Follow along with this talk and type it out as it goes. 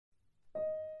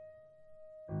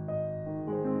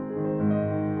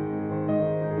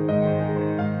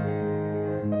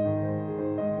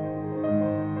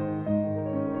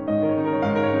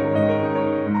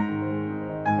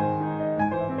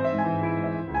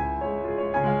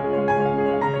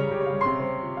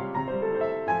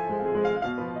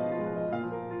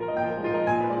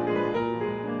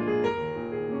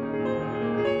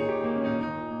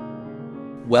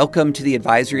Welcome to the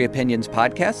Advisory Opinions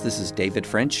Podcast. This is David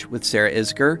French with Sarah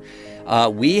Isger.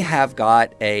 We have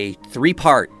got a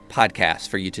three-part podcast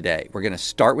for you today. We're going to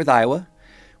start with Iowa.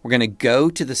 We're going to go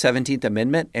to the 17th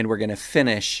Amendment, and we're going to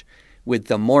finish with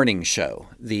the morning show,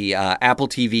 the Apple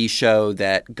TV show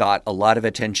that got a lot of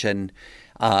attention,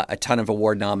 a ton of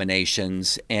award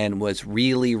nominations, and was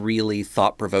really, really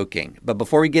thought-provoking. But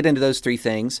before we get into those three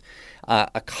things,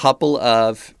 a couple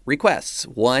of requests.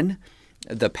 One,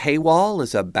 the paywall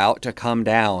is about to come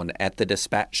down at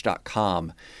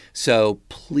thedispatch.com. So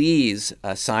please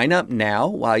sign up now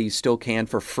while you still can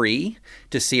for free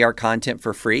to see our content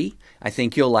for free. I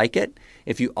think you'll like it.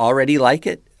 If you already like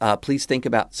it, please think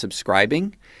about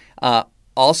subscribing.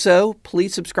 Also,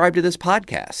 please subscribe to this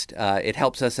podcast. It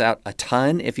helps us out a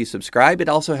ton if you subscribe. It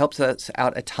also helps us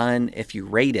out a ton if you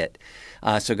rate it.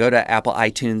 So go to Apple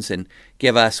iTunes and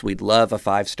give us, we'd love a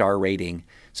 5-star rating.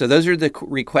 So those are the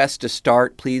requests to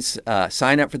start. Please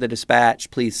sign up for the Dispatch.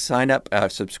 Please sign up,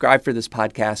 subscribe for this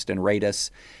podcast and rate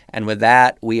us. And with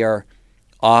that, we are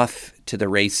off to the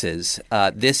races.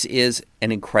 This is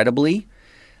an incredibly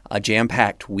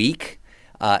jam-packed week.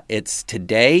 It's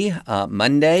today,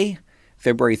 Monday,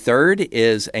 February 3rd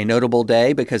is a notable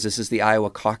day because this is the Iowa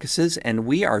caucuses, and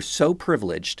we are so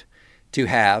privileged to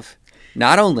have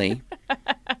not only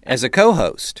as a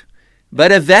co-host,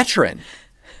 but a veteran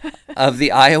of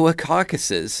the Iowa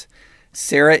caucuses,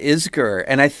 Sarah Isger.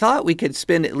 And I thought we could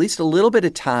spend at least a little bit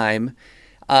of time.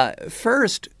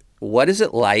 First, what is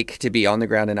it like to be on the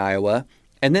ground in Iowa?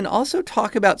 And then also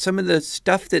talk about some of the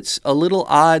stuff that's a little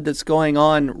odd that's going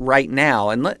on right now.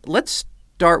 And let's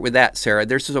start with that, Sarah.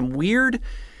 There's some weird,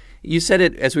 you said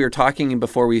it as we were talking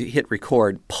before we hit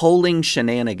record, polling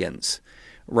shenanigans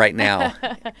right now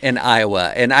in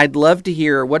Iowa. And I'd love to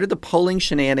hear, what are the polling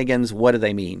shenanigans? What do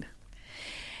they mean?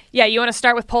 Yeah, you want to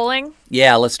start with polling?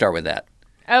 Yeah, let's start with that.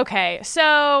 Okay,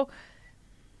 so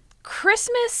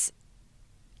Christmas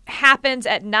happens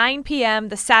at 9 p.m.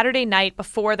 the Saturday night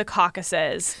before the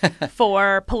caucuses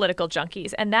for political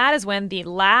junkies. And that is when the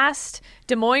last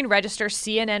Des Moines Register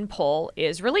CNN poll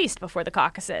is released before the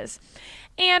caucuses.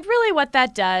 And really what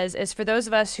that does is, for those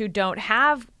of us who don't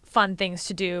have fun things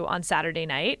to do on Saturday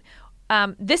night,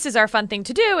 this is our fun thing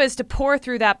to do, is to pour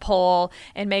through that poll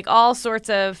and make all sorts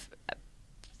of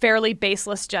fairly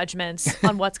baseless judgments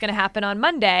on what's going to happen on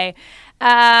Monday.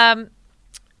 But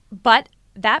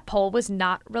that poll was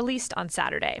not released on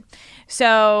Saturday.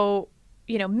 So,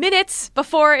 minutes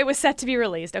before it was set to be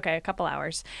released, a couple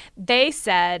hours, they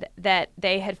said that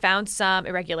they had found some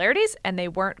irregularities and they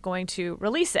weren't going to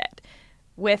release it.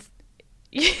 With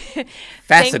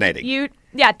fascinating.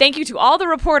 Thank you to all the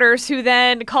reporters who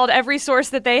then called every source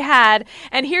that they had.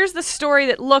 And here's the story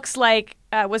that looks like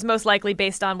was most likely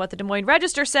based on what the Des Moines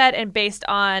Register said and based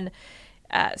on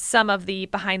some of the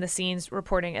behind-the-scenes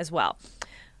reporting as well.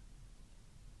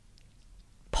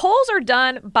 Polls are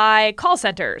done by call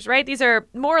centers, right? These are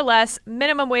more or less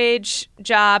minimum wage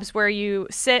jobs where you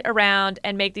sit around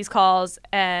and make these calls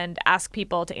and ask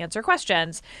people to answer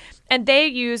questions. And they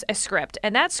use a script.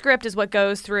 And that script is what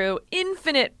goes through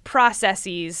infinite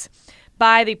processes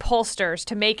by the pollsters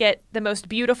to make it the most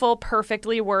beautiful,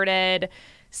 perfectly worded,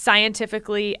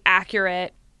 scientifically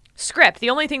accurate script. The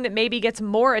only thing that maybe gets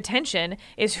more attention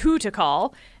is who to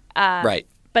call. Right.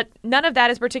 But none of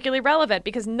that is particularly relevant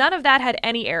because none of that had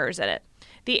any errors in it.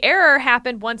 The error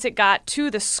happened once it got to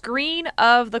the screen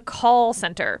of the call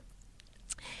center.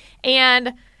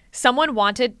 And someone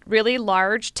wanted really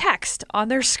large text on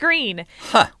their screen.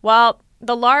 Huh. Well,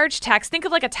 the large text, think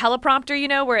of like a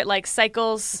teleprompter, where it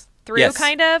cycles through, yes,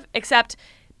 kind of, except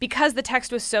because the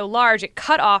text was so large, it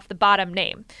cut off the bottom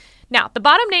name. Now, the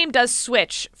bottom name does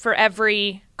switch for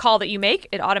every call that you make.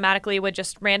 It automatically would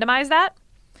just randomize that.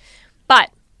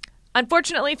 But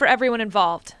unfortunately for everyone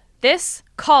involved, this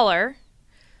caller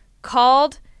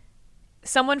called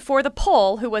someone for the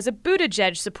poll who was a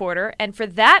Buttigieg supporter, and for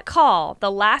that call, the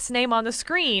last name on the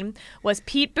screen was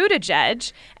Pete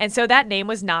Buttigieg, and so that name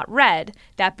was not read.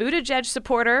 That Buttigieg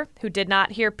supporter, who did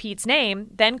not hear Pete's name,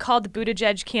 then called the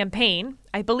Buttigieg campaign.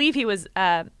 I believe he was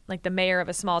the mayor of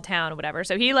a small town or whatever,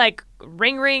 so he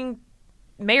ring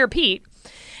Mayor Pete,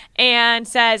 and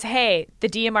says, hey, the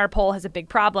DMR poll has a big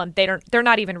problem. They're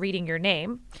not even reading your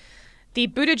name. The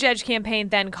Buttigieg campaign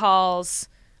then calls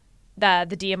the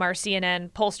DMR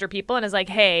CNN pollster people and is like,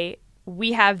 hey,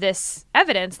 we have this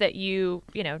evidence that you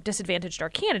disadvantaged our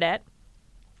candidate.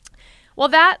 Well,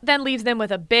 that then leaves them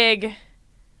with a big,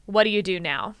 what do you do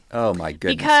now? Oh, my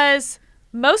goodness. Because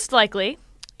most likely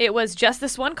it was just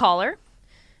this one caller.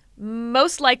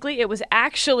 Most likely it was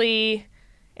actually,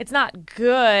 it's not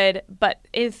good, but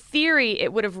in theory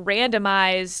it would have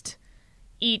randomized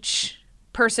each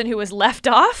person who was left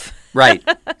off. Right.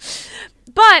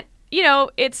 But,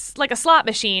 it's like a slot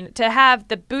machine to have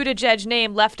the Buttigieg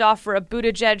name left off for a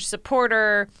Buttigieg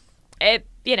supporter.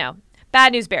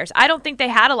 Bad news bears. I don't think they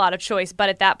had a lot of choice, but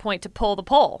at that point to pull the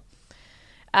poll.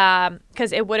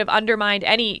 Because it would have undermined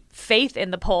any faith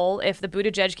in the poll if the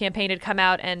Buttigieg campaign had come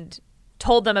out and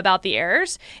told them about the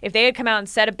errors. If they had come out and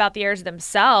said about the errors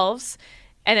themselves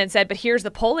and then said, but here's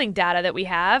the polling data that we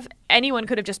have, anyone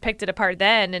could have just picked it apart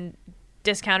then and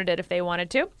discounted it if they wanted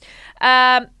to.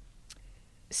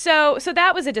 So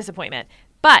that was a disappointment.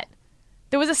 But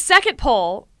there was a second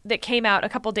poll that came out a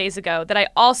couple days ago that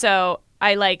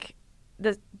I like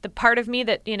the part of me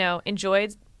that,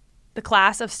 enjoyed the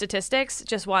class of statistics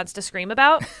just wants to scream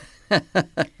about.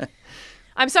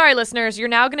 I'm sorry, listeners. You're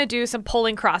now going to do some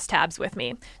polling crosstabs with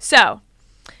me. So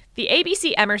the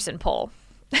ABC Emerson poll,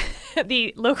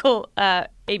 the local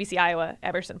ABC Iowa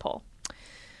Emerson poll,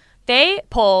 they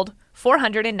polled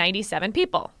 497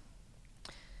 people.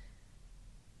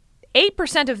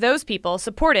 8% of those people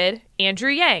supported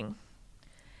Andrew Yang.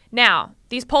 Now,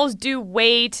 these polls do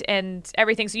weight and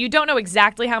everything, so you don't know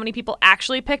exactly how many people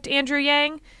actually picked Andrew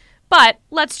Yang, but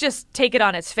let's just take it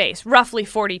on its face. Roughly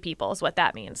 40 people is what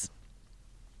that means.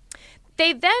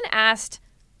 They then asked,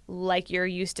 like you're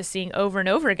used to seeing over and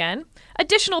over again,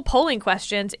 additional polling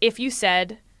questions if you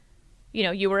said,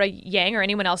 you were a Yang or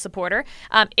anyone else supporter.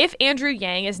 If Andrew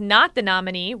Yang is not the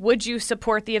nominee, would you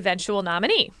support the eventual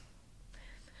nominee?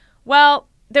 Well,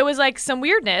 there was some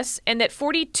weirdness in that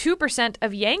 42%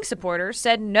 of Yang supporters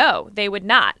said no, they would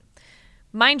not.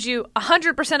 Mind you,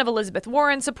 100% of Elizabeth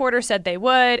Warren supporters said they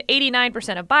would.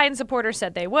 89% of Biden supporters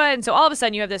said they would. And so all of a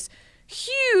sudden you have this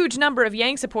huge number of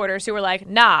Yang supporters who were like,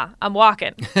 nah, I'm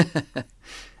walking.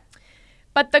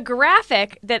 But the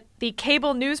graphic that the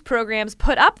cable news programs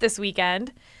put up this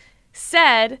weekend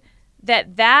said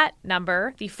that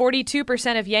number, the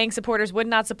 42% of Yang supporters would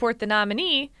not support the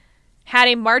nominee, had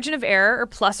a margin of error or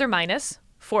plus or minus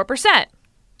 4%.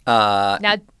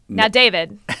 Now,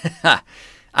 David. I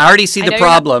already see the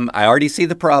problem. I already see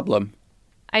the problem.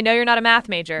 I know you're not a math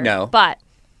major. No. But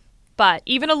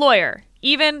even a lawyer,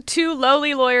 even two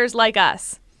lowly lawyers like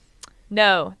us,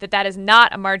 know that is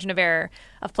not a margin of error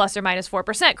of plus or minus 4%.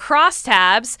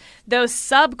 Crosstabs, those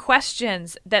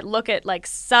sub-questions that look at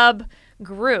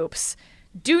sub-groups,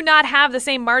 do not have the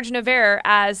same margin of error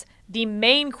as the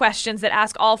main questions that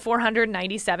ask all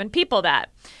 497 people that.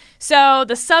 So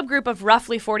the subgroup of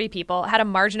roughly 40 people had a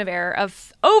margin of error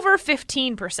of over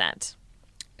 15%.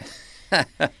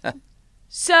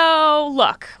 So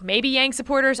look, maybe Yang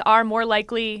supporters are more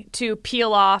likely to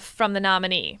peel off from the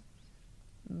nominee.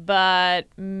 But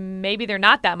maybe they're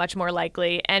not that much more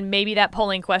likely, and maybe that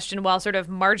polling question, while sort of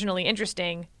marginally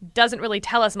interesting, doesn't really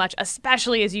tell us much,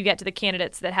 especially as you get to the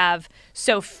candidates that have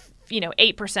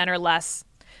 8% or less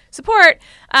support.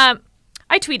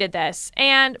 I tweeted this,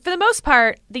 and for the most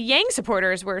part, the Yang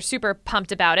supporters were super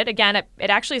pumped about it. Again, it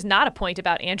actually is not a point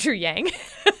about Andrew Yang.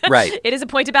 Right. It is a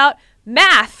point about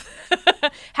math.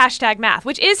 Hashtag math,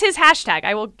 which is his hashtag.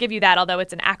 I will give you that, although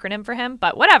it's an acronym for him,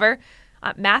 but whatever.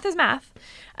 Math is math.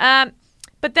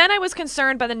 But then I was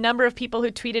concerned by the number of people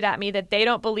who tweeted at me that they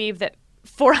don't believe that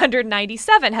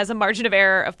 497 has a margin of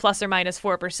error of plus or minus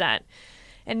 4%.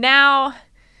 And now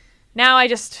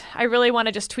I really want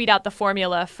to just tweet out the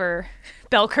formula for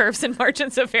bell curves and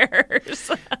margins of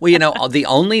errors. Well, the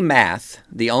only math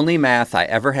I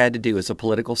ever had to do as a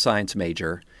political science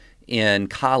major in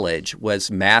college was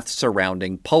math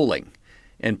surrounding polling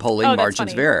and polling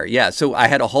margins of error. Yeah, so I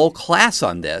had a whole class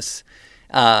on this.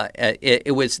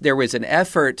 There was an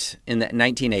effort in the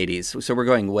 1980s, so we're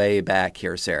going way back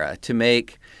here, Sarah, to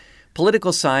make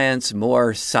political science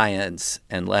more science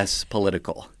and less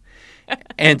political.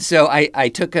 And so I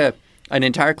took an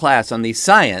entire class on the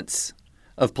science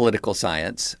of political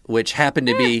science, which happened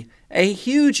to be a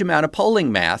huge amount of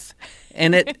polling math,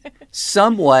 and it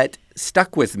somewhat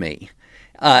stuck with me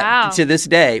to this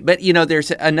day. But,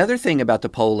 there's another thing about the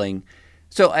polling.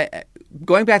 So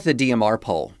going back to the DMR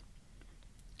poll,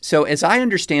 so as I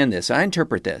understand this, I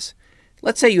interpret this,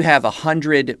 let's say you have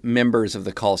 100 members of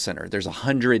the call center. There's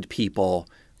 100 people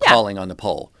calling on the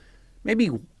poll.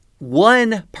 Maybe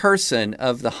one person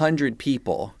of the 100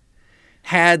 people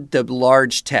had the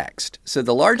large text. So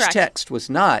the large text was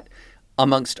not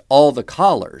amongst all the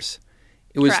callers.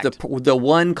 It was the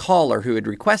one caller who had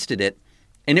requested it,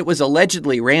 and it was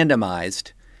allegedly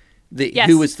randomized,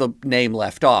 who was the name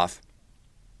left off.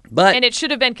 And it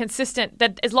should have been consistent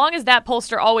that as long as that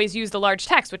pollster always used the large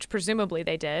text, which presumably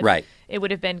they did, right, it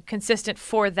would have been consistent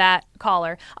for that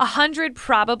caller. 100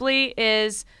 probably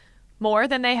is more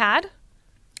than they had.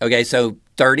 Okay, so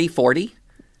 30, 40?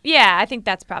 Yeah, I think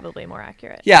that's probably more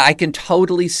accurate. Yeah, I can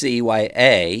totally see why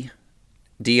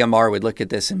DMR would look at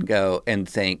this and go and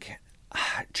think,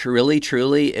 truly,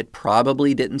 it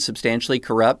probably didn't substantially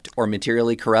corrupt or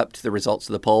materially corrupt the results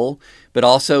of the poll, but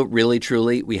also really,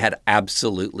 truly, we had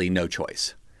absolutely no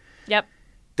choice. Yep.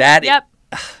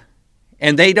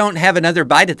 And they don't have another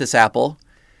bite at this apple.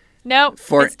 Nope,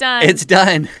 it's done. It's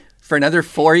done for another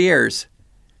 4 years.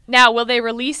 Now, will they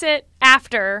release it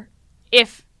after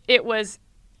if it was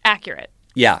accurate?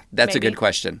 Yeah, that's Maybe. a good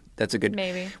question.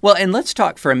 Maybe. Well, and let's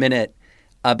talk for a minute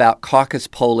about caucus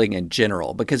polling in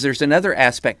general, because there's another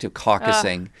aspect of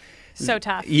caucusing. So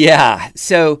tough. Yeah.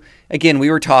 So again, we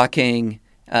were talking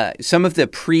some of the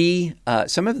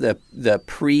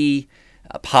pre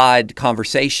pod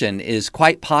conversation is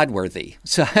quite pod worthy.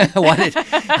 So I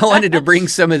wanted to bring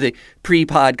some of the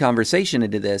pre-pod conversation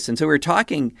into this. And so we were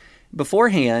talking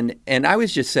beforehand, and I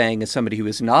was just saying, as somebody who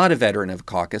is not a veteran of a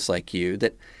caucus like you,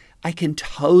 that I can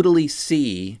totally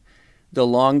see the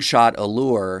long shot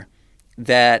allure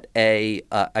that a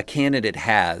candidate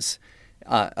has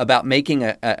about making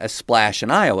a splash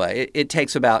in Iowa. It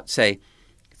takes about, say,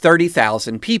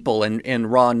 30,000 people in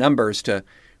raw numbers to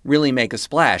really make a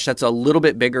splash. That's a little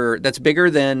bit bigger. That's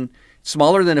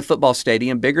smaller than a football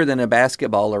stadium, bigger than a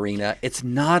basketball arena. It's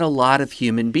not a lot of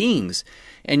human beings.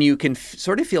 And you can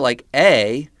sort of feel like,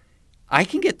 A, I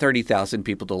can get 30,000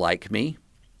 people to like me,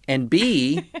 and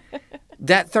B,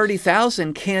 that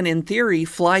 30,000 can, in theory,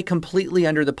 fly completely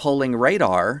under the polling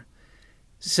radar,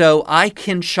 so I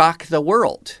can shock the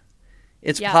world.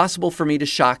 It's possible for me to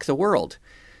shock the world.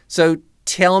 So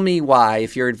tell me why,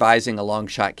 if you're advising a long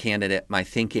shot candidate, my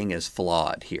thinking is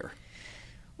flawed here.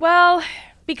 Well,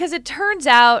 because it turns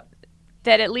out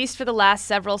that at least for the last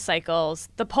several cycles,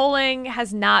 the polling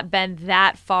has not been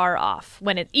that far off,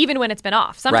 even when it's been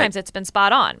off. Sometimes It's been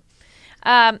spot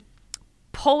on.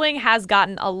 Polling has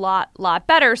gotten a lot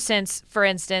better since, for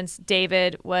instance,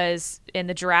 David was in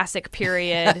the Jurassic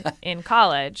period in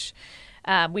college.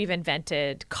 We've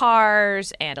invented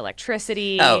cars and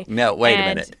electricity. Oh, no, wait a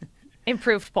minute.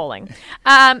 Improved polling.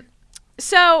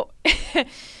 So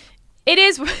it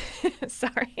is.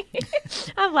 Sorry.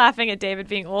 I'm laughing at David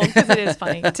being old because it is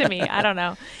funny to me. I don't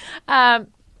know.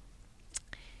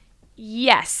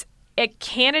 Yes, a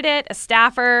candidate, a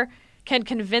staffer can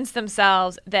convince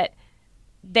themselves that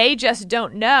they just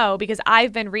don't know, because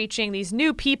I've been reaching these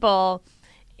new people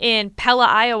in Pella,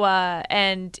 Iowa,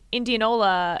 and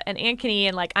Indianola and Ankeny,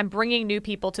 and I'm bringing new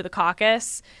people to the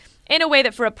caucus in a way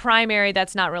that for a primary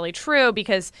that's not really true,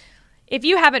 because if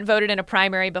you haven't voted in a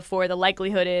primary before, the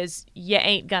likelihood is you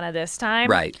ain't gonna this time.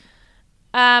 Right.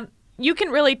 You can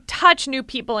really touch new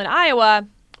people in Iowa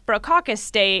for a caucus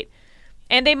state,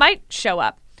 and they might show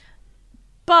up.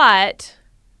 But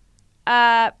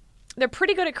they're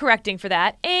pretty good at correcting for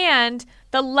that. And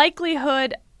the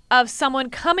likelihood of someone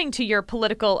coming to your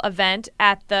political event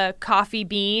at the Coffee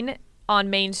Bean on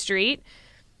Main Street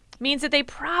means that they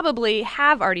probably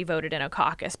have already voted in a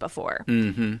caucus before.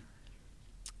 Mm-hmm.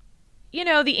 You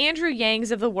know, the Andrew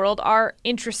Yangs of the world are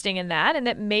interesting in that, and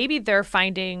that maybe they're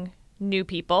finding new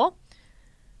people.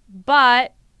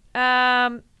 But,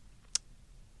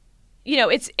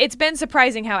 it's been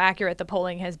surprising how accurate the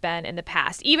polling has been in the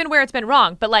past, even where it's been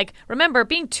wrong. But, remember,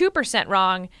 being 2%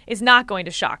 wrong is not going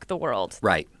to shock the world.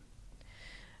 Right.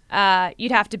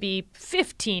 You'd have to be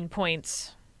 15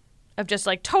 points of just,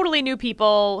 totally new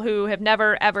people who have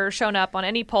never, ever shown up on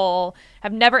any poll,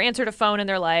 have never answered a phone in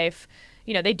their life.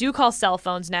 You know, they do call cell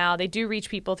phones now. They do reach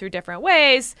people through different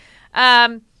ways.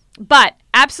 But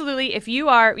absolutely, if you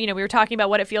are, we were talking about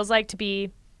what it feels like to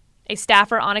be a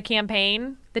staffer on a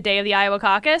campaign the day of the Iowa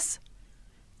caucus,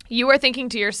 you are thinking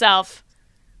to yourself,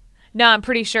 no, I'm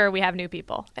pretty sure we have new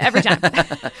people every time.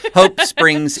 Hope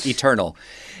springs eternal.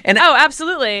 And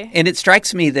absolutely. And it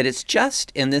strikes me that it's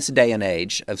just in this day and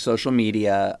age of social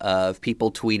media, of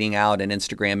people tweeting out and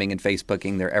Instagramming and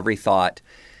Facebooking their every thought,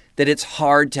 that it's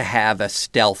hard to have a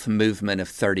stealth movement of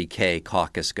 30K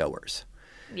caucus goers.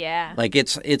 Yeah.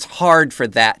 It's hard for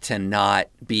that to not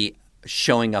be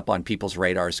showing up on people's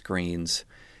radar screens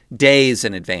days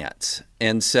in advance.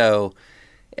 And so,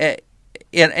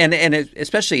 and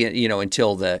especially,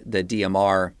 until the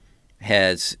DMR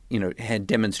had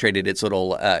demonstrated its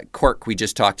little quirk we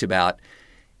just talked about,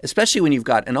 especially when you've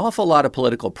got an awful lot of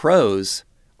political pros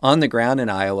on the ground in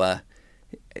Iowa,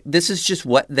 this is just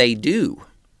what they do.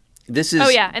 Oh,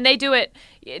 yeah. And they do it.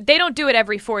 They don't do it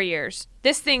every 4 years.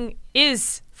 This thing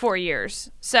is 4 years.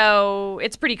 So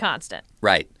it's pretty constant.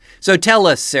 Right. So tell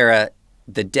us, Sarah,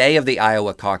 the day of the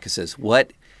Iowa caucuses,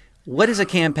 what is a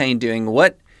campaign doing?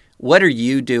 What are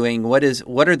you doing? What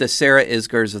are the Sarah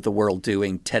Isgers of the world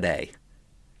doing today?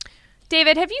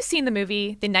 David, have you seen the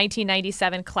movie, the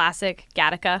 1997 classic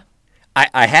Gattaca?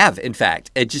 I have, in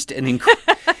fact. It's just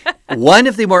one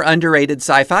of the more underrated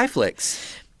sci-fi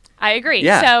flicks. I agree.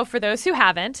 Yeah. So for those who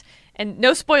haven't, and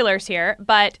no spoilers here,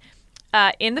 but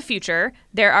in the future,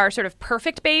 there are sort of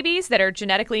perfect babies that are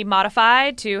genetically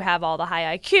modified to have all the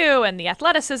high IQ and the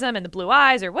athleticism and the blue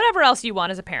eyes or whatever else you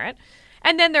want as a parent.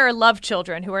 And then there are love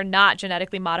children who are not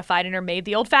genetically modified and are made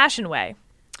the old-fashioned way.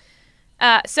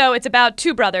 So it's about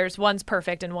two brothers. One's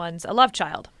perfect and one's a love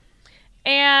child.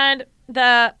 And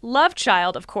the love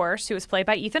child, of course, who is played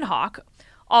by Ethan Hawke,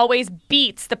 always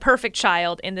beats the perfect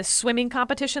child in this swimming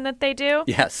competition that they do.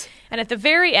 Yes. And at the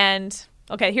very end,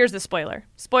 okay, here's the spoiler.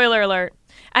 Spoiler alert.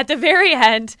 At the very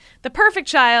end, the perfect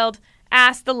child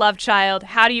asks the love child,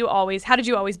 how did you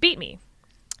always beat me?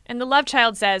 And the love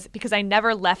child says, because I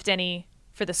never left any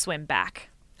for the swim back.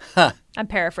 Huh. I'm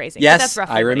paraphrasing. Yes, but that's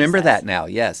roughly I what he remember says. that now,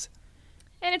 yes.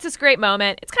 And it's this great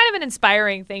moment. It's kind of an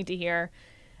inspiring thing to hear.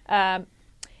 On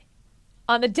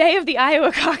the day of the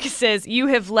Iowa caucuses, you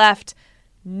have left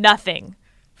nothing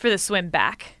for the swim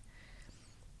back.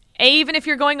 Even if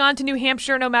you're going on to New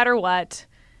Hampshire no matter what,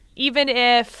 even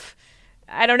if,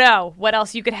 I don't know, what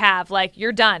else you could have, like,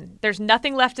 you're done. There's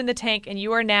nothing left in the tank, and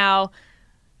you are now,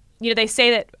 they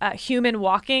say that human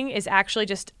walking is actually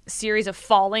just a series of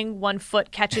falling. One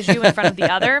foot catches you in front of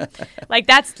the other. Like,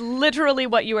 that's literally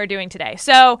what you are doing today.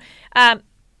 So,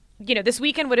 this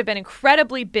weekend would have been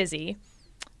incredibly busy.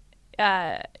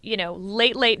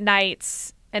 Late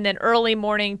nights and then early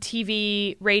morning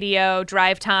TV, radio,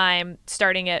 drive time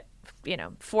starting at,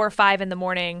 4 or 5 in the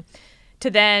morning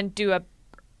to then do a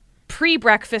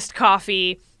pre-breakfast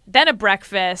coffee, then a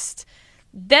breakfast,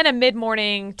 then a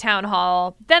mid-morning town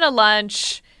hall, then a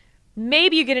lunch.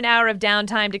 Maybe you get an hour of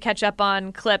downtime to catch up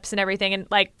on clips and everything. And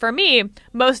like for me,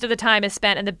 most of the time is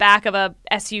spent in the back of a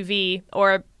SUV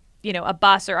or, a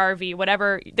bus or RV,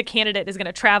 whatever the candidate is going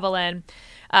to travel in.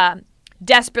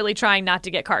 Desperately trying not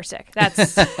to get car sick.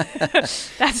 That's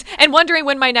and wondering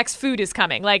when my next food is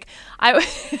coming. Like I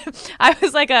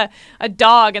was like a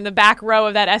dog in the back row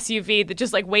of that SUV that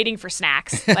just like waiting for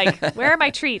snacks. Like, where are my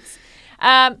treats?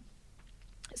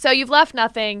 So you've left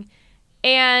nothing.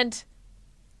 And,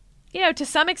 to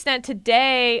some extent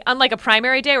today, unlike a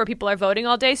primary day where people are voting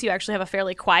all day, so you actually have a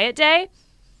fairly quiet day,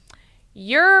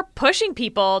 you're pushing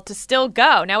people to still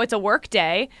go. Now it's a work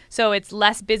day, so it's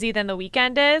less busy than the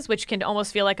weekend is, which can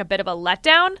almost feel like a bit of a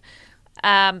letdown.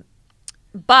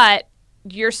 But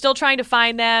you're still trying to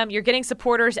find them. You're getting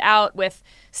supporters out with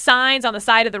signs on the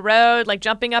side of the road, like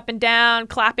jumping up and down,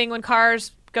 clapping when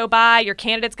cars go by. Your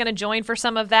candidate's going to join for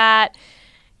some of that.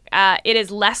 It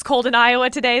is less cold in Iowa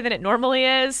today than it normally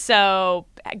is, so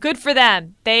good for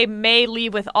them. They may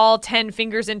leave with all 10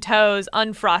 fingers and toes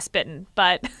unfrostbitten,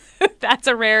 but that's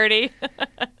a rarity.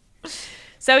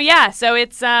 So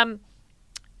it's, and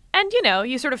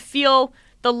you sort of feel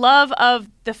the love of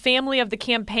the family of the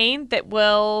campaign that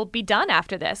will be done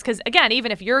after this. Because again,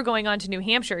 even if you're going on to New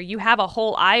Hampshire, you have a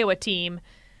whole Iowa team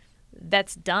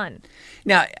that's done.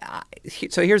 Now,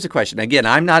 so here's a question. Again,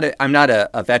 I'm not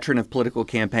a veteran of political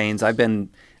campaigns. I've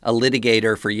been a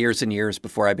litigator for years and years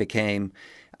before I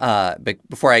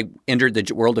before I entered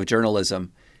the world of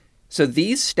journalism. So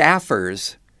these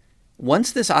staffers,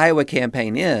 once this Iowa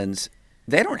campaign ends,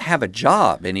 they don't have a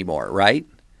job anymore, right?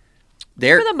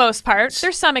 For the most part.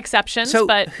 There's some exceptions,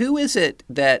 but who is it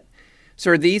that?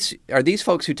 So are these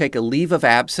folks who take a leave of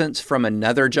absence from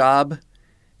another job,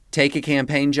 take a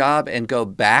campaign job, and go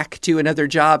back to another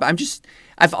job?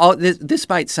 This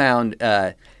might sound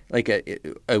like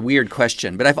a weird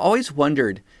question, but I've always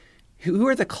wondered who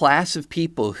are the class of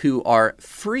people who are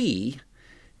free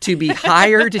to be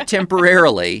hired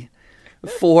temporarily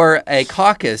for a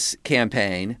caucus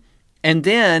campaign and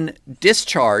then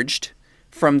discharged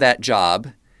from that job,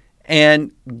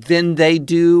 and then they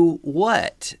do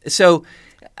what? So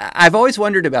I've always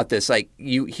wondered about this. Like,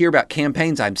 you hear about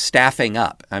campaigns, I'm staffing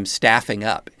up.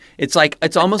 It's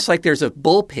almost like there's a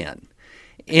bullpen.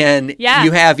 And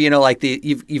you have,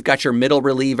 you've got your middle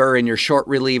reliever and your short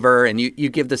reliever, and you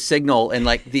give the signal, and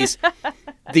like these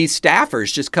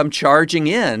staffers just come charging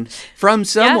in from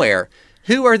somewhere. Yeah.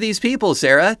 Who are these people,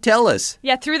 Sarah? Tell us.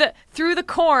 Yeah, through the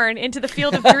corn into the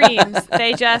field of dreams,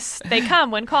 they come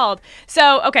when called.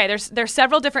 So, okay, there's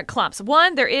several different clumps.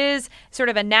 One, there is sort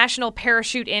of a national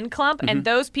parachute in clump, and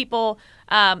those people,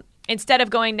 instead of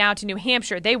going now to New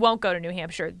Hampshire, they won't go to New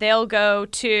Hampshire. They'll go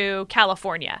to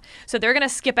California. So they're going to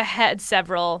skip ahead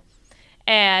several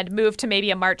and move to maybe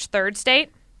a March 3rd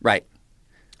state. Right.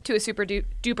 To a Super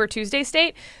Duper Tuesday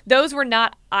state. Those were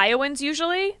not Iowans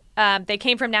usually. They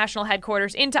came from national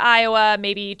headquarters into Iowa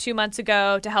maybe 2 months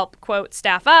ago to help, quote,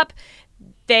 staff up.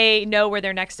 they know where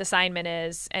their next assignment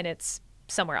is, and it's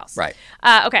somewhere else. Right.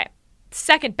 Okay.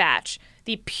 Second batch,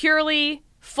 the purely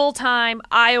full-time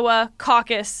Iowa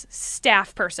caucus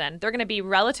staff person. They're going to be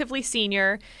relatively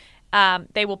senior.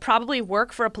 They will probably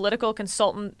work for a political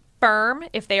consultant firm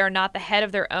if they are not the head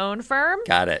of their own firm.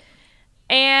 Got it.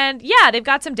 And yeah, they've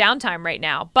got some downtime right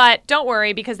now. But don't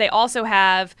worry, because they also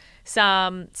have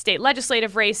some state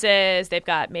legislative races. They've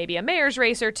got maybe a mayor's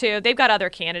race or two. They've got other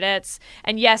candidates.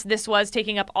 And yes, this was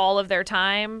taking up all of their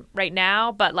time right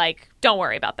now, but like, don't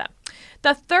worry about them.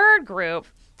 The third group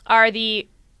are the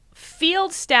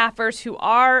field staffers who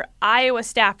are Iowa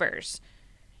staffers.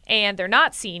 And they're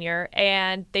not senior,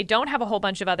 and they don't have a whole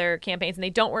bunch of other campaigns, and they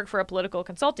don't work for a political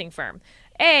consulting firm.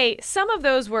 Some of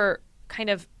those were kind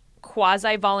of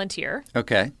quasi-volunteer.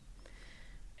 Okay.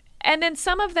 And then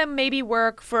some of them maybe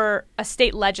work for a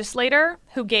state legislator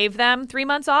who gave them 3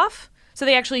 months off. So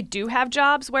they actually do have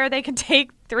jobs where they can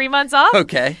take 3 months off.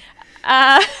 Okay.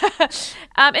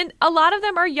 And a lot of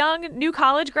them are young, new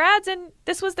college grads, and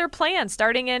this was their plan.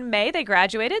 Starting in May, they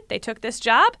graduated. They took this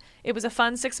job. It was a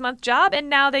fun 6-month job, and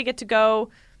now they get to go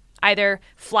either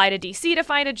fly to D.C. to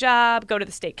find a job, go to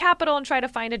the state capitol and try to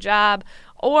find a job,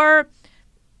 or,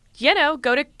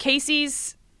 go to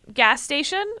Casey's gas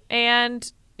station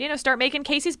and, start making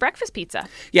Casey's breakfast pizza.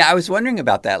 Yeah, I was wondering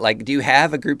about that. Like, do you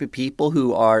have a group of people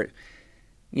who are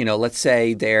let's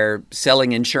say they're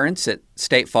selling insurance at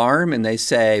State Farm and they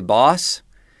say, boss,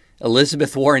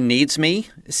 Elizabeth Warren needs me.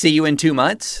 See you in 2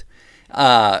 months.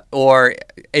 Or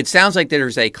it sounds like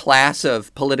there's a class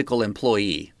of political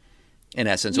employee, in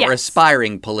essence, yes, or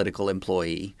aspiring political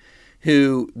employee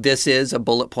who this is a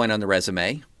bullet point on the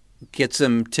resume, gets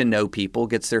them to know people,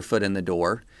 gets their foot in the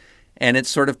door, and it's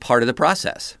sort of part of the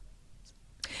process.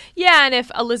 Yeah, and if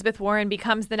Elizabeth Warren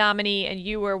becomes the nominee and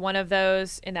you were one of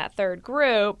those in that third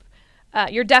group,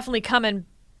 you're definitely coming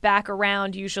back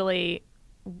around usually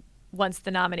once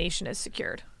the nomination is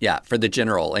secured. Yeah, for the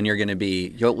general, and you're going to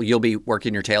be you'll be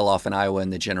working your tail off in Iowa in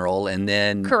the general, and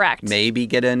then correct, maybe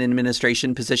get an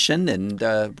administration position, and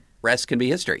the rest can be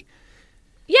history.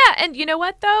 Yeah, and you know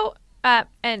what though,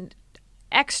 and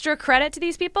extra credit to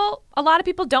these people. A lot of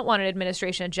people don't want an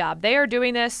administration job. They are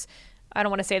doing this. I don't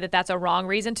want to say that that's a wrong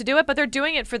reason to do it, but they're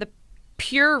doing it for the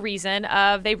pure reason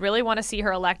of they really want to see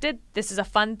her elected. This is a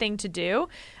fun thing to do.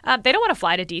 They don't want to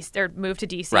fly to D.C. or move to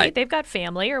D.C. Right. They've got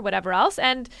family or whatever else,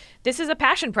 and this is a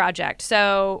passion project.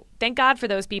 So thank God for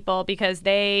those people because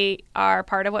they are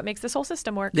part of what makes this whole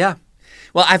system work. Yeah.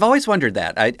 Well, I've always wondered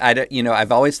that.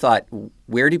 I've always thought,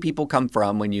 where do people come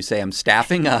from when you say I'm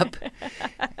staffing up,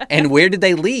 and where did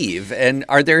they leave, and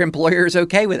are their employers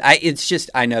okay with? It's just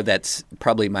I know that's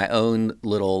probably my own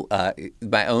little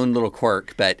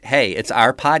quirk, but hey, it's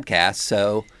our podcast,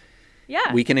 so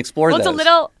yeah, we can explore those.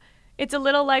 It's a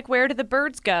little like where do the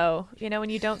birds go?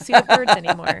 When you don't see the birds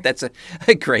anymore. That's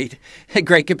a great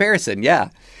comparison. Yeah.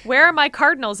 Where are my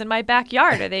cardinals in my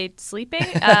backyard? Are they sleeping?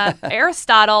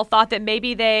 Aristotle thought that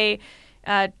maybe they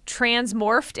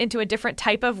transmorphed into a different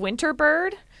type of winter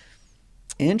bird.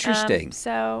 Interesting.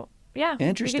 So yeah,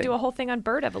 interesting. We could do a whole thing on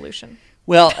bird evolution.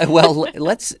 Well,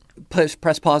 let's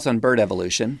press pause on bird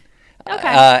evolution.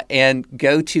 Okay. And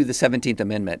go to the 17th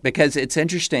Amendment because it's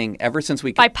interesting ever since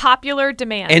we... By popular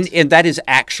demand. And that is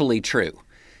actually true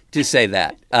to say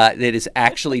that. It is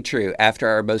actually true. After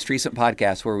our most recent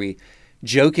podcast where we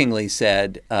jokingly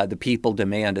said the people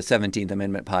demand a 17th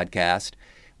Amendment podcast,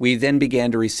 we then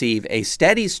began to receive a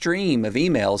steady stream of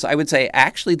emails. I would say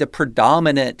actually the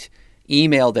predominant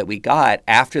email that we got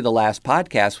after the last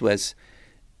podcast was,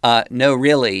 no,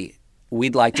 really,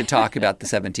 we'd like to talk about the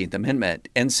 17th Amendment.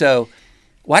 And so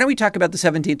why don't we talk about the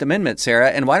 17th Amendment, Sarah?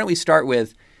 And why don't we start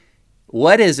with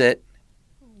what is it?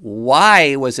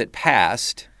 Why was it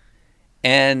passed?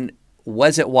 And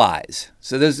was it wise?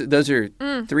 So those are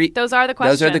three. Those are the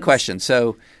questions. Those are the questions.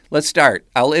 So let's start.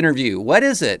 I'll interview. What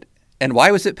is it? And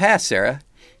why was it passed, Sarah?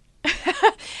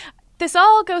 This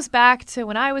all goes back to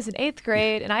when I was in 8th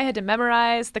grade and I had to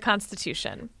memorize the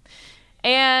Constitution.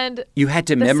 And you had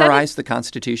to memorize the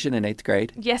Constitution in 8th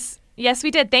grade? Yes, we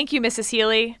did. Thank you, Mrs.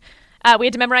 Healy. We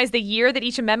had to memorize the year that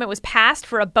each amendment was passed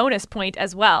for a bonus point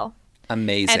as well.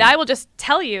 Amazing. And I will just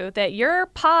tell you that your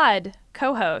pod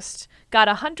co-host got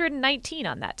 119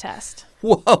 on that test.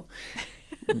 Whoa.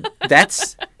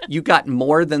 You got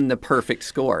more than the perfect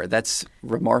score. That's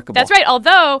remarkable. That's right.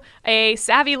 Although a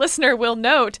savvy listener will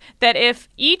note that if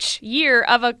each year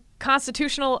of a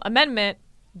constitutional amendment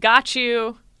got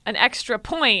you an extra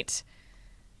point,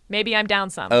 maybe I'm down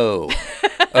some. Oh,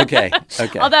 okay.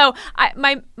 Although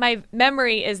my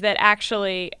memory is that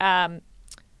actually the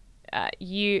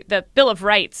Bill of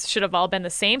Rights should have all been the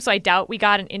same, so I doubt we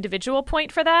got an individual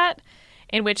point for that.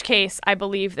 in which case I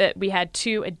believe that we had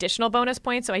 2 additional bonus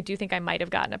points, so I do think I might have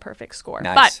gotten a perfect score.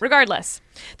 Nice. But regardless,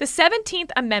 the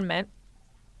 17th Amendment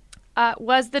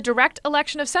was the direct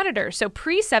election of senators. So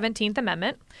pre-17th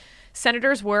Amendment,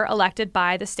 senators were elected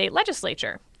by the state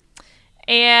legislature.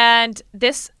 And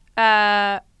this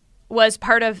was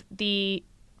part of the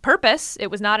purpose. It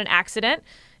was not an accident.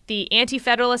 The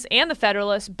Anti-Federalists and the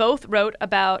Federalists both wrote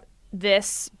about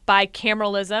this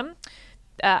bicameralism.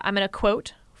 I'm going to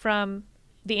quote from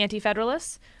the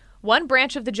Anti-Federalists. One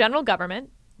branch of the general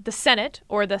government, the Senate,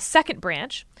 or the second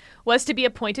branch, was to be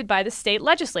appointed by the state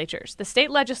legislatures. The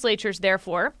state legislatures,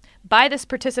 therefore, by this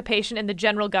participation in the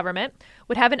general government,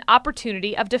 would have an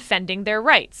opportunity of defending their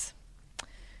rights.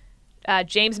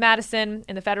 James Madison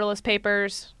in the Federalist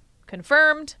Papers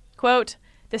confirmed, quote,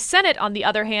 the Senate, on the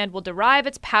other hand, will derive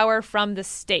its power from the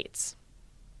states.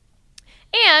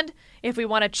 And if we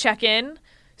want to check in,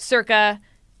 circa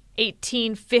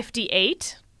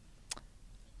 1858,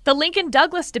 the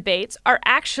Lincoln-Douglas debates are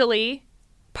actually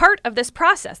part of this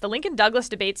process. The Lincoln-Douglas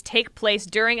debates take place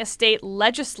during a state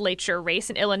legislature race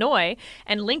in Illinois,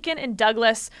 and Lincoln and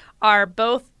Douglas are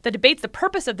both the debates. The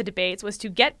purpose of the debates was to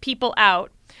get people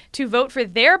out to vote for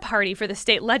their party for the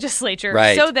state legislature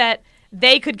so that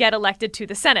they could get elected to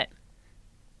the Senate.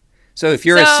 So if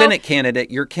you're a Senate candidate,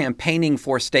 you're campaigning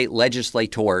for state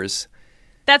legislators.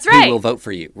 That's right. Who will vote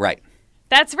for you. Right.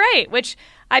 That's right. Which,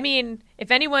 I mean,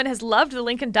 if anyone has loved the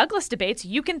Lincoln-Douglas debates,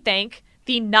 you can thank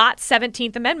the not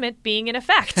 17th Amendment being in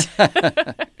effect.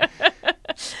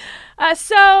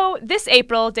 So this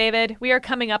April, David, we are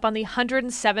coming up on the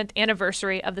 107th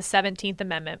anniversary of the 17th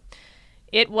Amendment.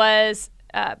 It was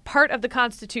part of the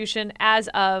Constitution as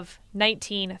of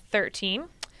 1913,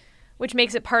 which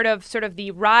makes it part of sort of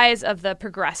the rise of the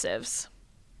progressives.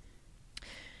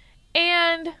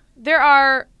 And there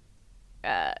are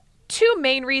 2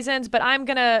 main reasons, but I'm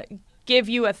going to give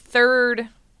you a third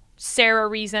Sarah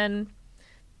reason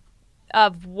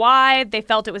of why they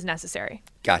felt it was necessary.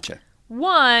 Gotcha.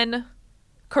 1,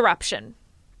 corruption.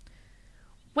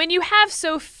 When you have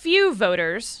so few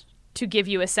voters to give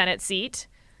you a Senate seat,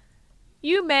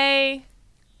 you may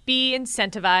be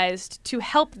incentivized to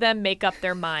help them make up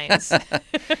their minds.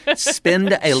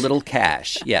 Spend a little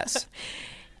cash, yes.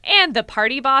 And the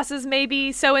party bosses may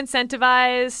be so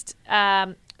incentivized.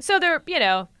 So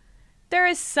there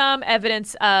is some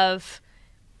evidence of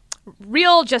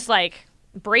real, just like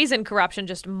brazen corruption,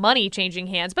 just money changing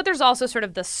hands. But there's also sort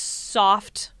of the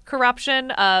soft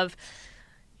corruption of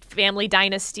family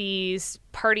dynasties,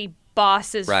 party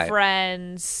bosses,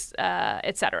 friends,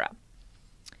 etc.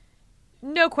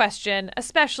 No question,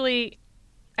 especially,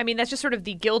 I mean, that's just sort of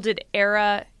the Gilded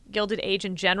era, Gilded Age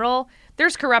in general.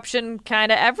 There's corruption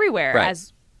kind of everywhere,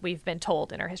 as we've been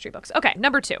told in our history books. Okay,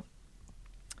 number 2.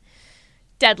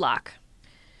 Deadlock.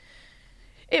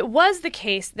 It was the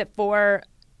case that for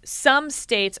some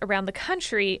states around the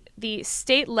country, the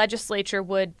state legislature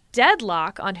would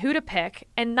deadlock on who to pick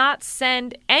and not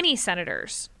send any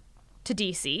senators to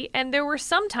D.C., and there were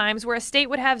some times where a state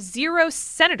would have 0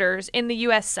 senators in the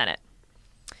U.S. Senate.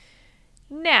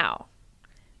 Now,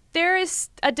 there is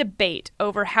a debate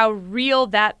over how real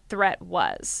that threat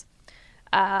was.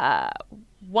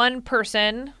 One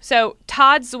person, so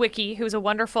Todd Zwicky, who's a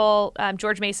wonderful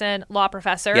George Mason law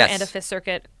professor and a Fifth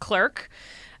Circuit clerk,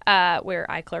 where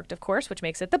I clerked, of course, which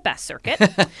makes it the best circuit,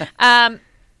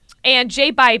 and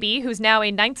Jay Bybee, who's now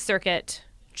a Ninth Circuit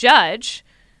judge,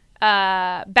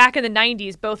 back in the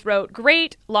 90s, both wrote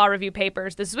great law review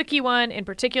papers. The Zwicky one in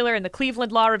particular in the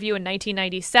Cleveland Law Review in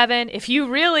 1997. If you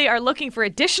really are looking for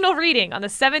additional reading on the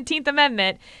 17th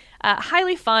Amendment,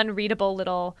 highly fun, readable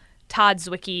little Todd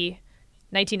Zwicky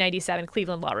 1997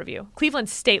 Cleveland Law Review. Cleveland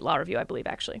State Law Review, I believe,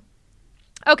 actually.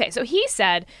 Okay, so he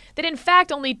said that in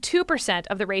fact only 2%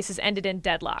 of the races ended in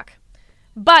deadlock.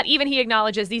 But even he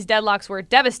acknowledges these deadlocks were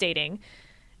devastating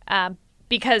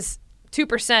because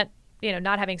 2%,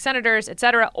 not having senators,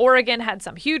 etc. Oregon had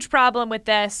some huge problem with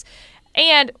this.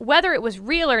 And whether it was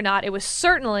real or not, it was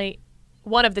certainly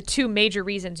one of the 2 major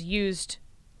reasons used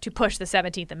to push the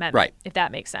 17th Amendment, if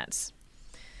that makes sense.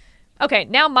 Okay,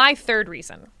 now my third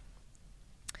reason.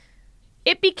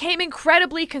 It became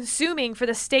incredibly consuming for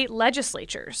the state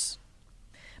legislatures.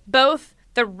 Both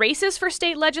the races for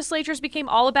state legislatures became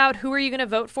all about who are you going to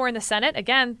vote for in the Senate.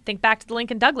 Again, think back to the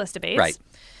Lincoln-Douglas debates.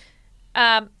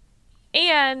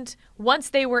 And once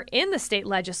they were in the state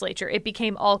legislature, it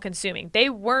became all-consuming. They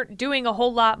weren't doing a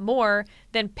whole lot more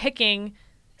than picking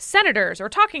senators or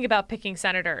talking about picking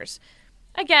senators.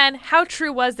 Again, how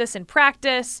true was this in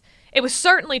practice? It was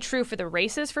certainly true for the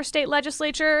races for state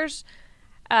legislatures.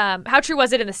 how true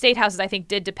was it in the state houses, I think,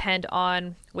 did depend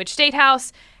on which state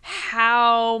house,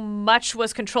 how much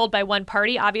was controlled by one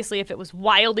party. Obviously, if it was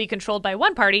wildly controlled by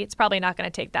one party, it's probably not going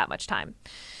to take that much time.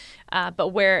 But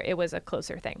where it was a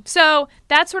closer thing. So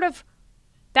that's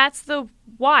the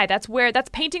why. That's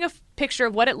painting a picture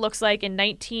of what it looks like in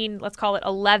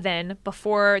 11,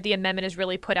 before the amendment is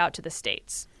really put out to the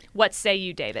states. What say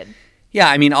you, David? Yeah,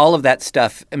 I mean, all of that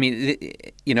stuff, I mean,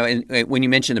 when you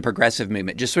mention the progressive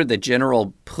movement, just sort of the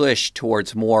general push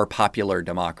towards more popular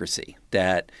democracy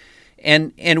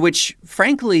and which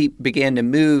frankly began to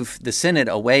move the Senate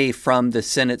away from the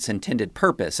Senate's intended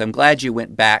purpose. I'm glad you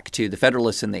went back to the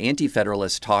Federalists and the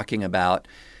Anti-Federalists talking about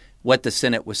what the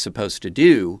Senate was supposed to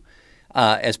do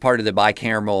as part of the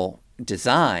bicameral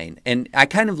design. And I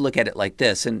kind of look at it like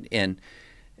this,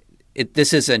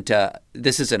 this isn't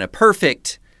a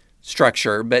perfect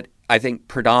structure, but I think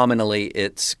predominantly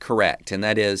it's correct. And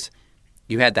that is,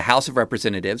 you had the House of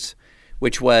Representatives,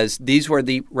 these were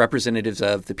the representatives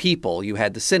of the people. You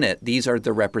had the Senate. These are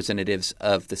the representatives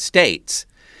of the states.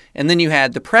 And then you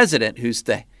had the president, who's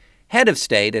the head of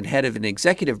state and head of an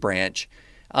executive branch,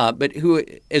 but who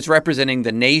is representing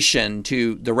the nation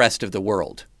to the rest of the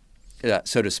world,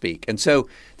 so to speak. And so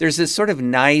there's this sort of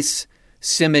nice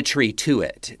symmetry to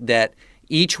it, that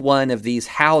each one of these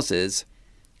houses,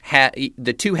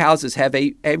 the two houses have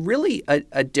a really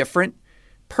different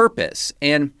purpose.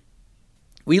 And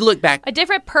we look back. A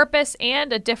different purpose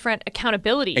and a different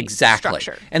accountability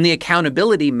structure. And the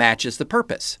accountability matches the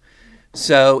purpose.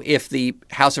 So if the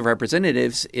House of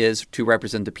Representatives is to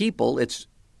represent the people, it's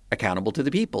accountable to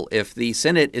the people. If the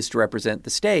Senate is to represent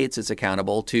the states, it's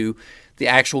accountable to the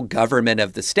actual government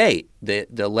of the state,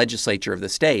 the legislature of the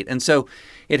state. And so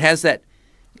it has that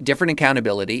different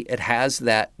accountability. It has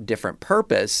that different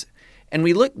purpose. And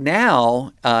we look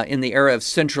now in the era of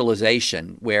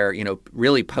centralization, where,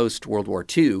 really post-World War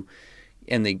II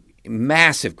and the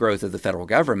massive growth of the federal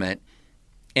government,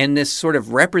 and this sort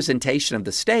of representation of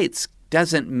the states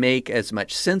doesn't make as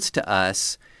much sense to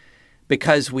us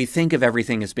because we think of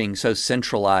everything as being so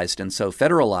centralized and so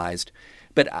federalized.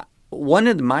 But one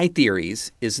of my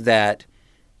theories is that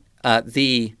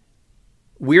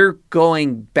we're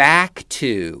going back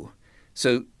to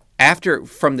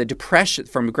from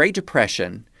the Great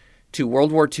Depression to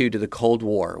World War II to the Cold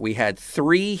War, we had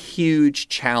three huge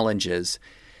challenges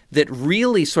that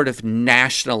really sort of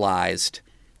nationalized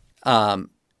our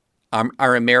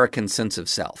American sense of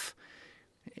self.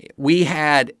 We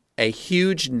had a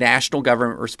huge national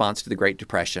government response to the Great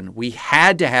Depression. We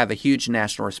had to have a huge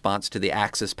national response to the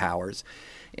Axis powers.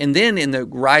 And then in the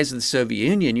rise of the Soviet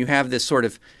Union, you have this sort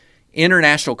of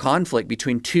international conflict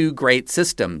between two great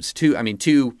systems,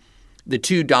 the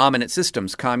two dominant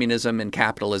systems, communism and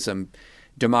capitalism,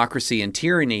 democracy and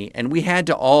tyranny, and we had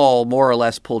to all more or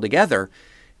less pull together.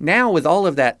 Now with all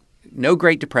of that, no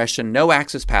Great Depression, no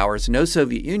Axis powers, no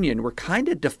Soviet Union, we're kind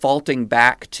of defaulting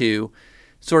back to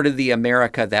sort of the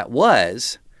America that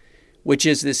was, which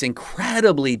is this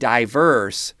incredibly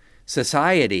diverse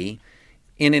society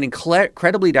in an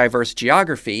incredibly diverse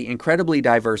geography, incredibly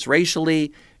diverse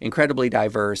racially, incredibly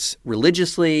diverse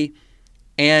religiously.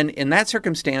 And in that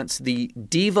circumstance, the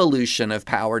devolution of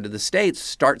power to the states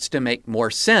starts to make more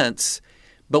sense,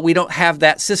 but we don't have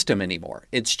that system anymore.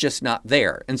 It's just not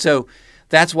there. And so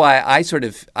that's why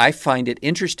I find it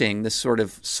interesting, this sort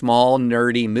of small,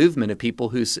 nerdy movement of people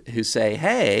who say,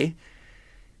 hey,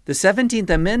 the 17th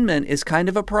Amendment is kind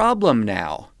of a problem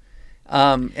now.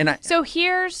 So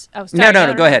here's – oh, No,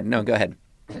 sorry. go ahead. No, go ahead.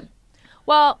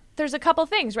 Well, there's a couple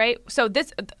things, right? So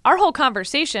our whole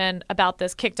conversation about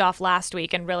this kicked off last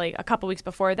week, and really a couple weeks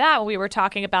before that when we were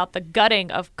talking about the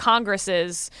gutting of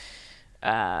Congress's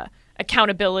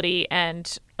accountability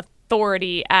and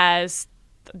authority as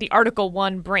the Article I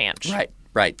branch.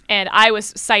 Right. And I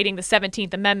was citing the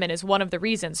 17th Amendment as one of the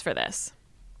reasons for this.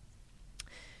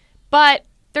 But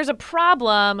there's a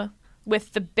problem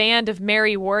with the band of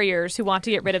merry warriors who want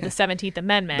to get rid of the 17th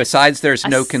Amendment. Besides, there's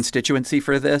no constituency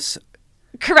for this?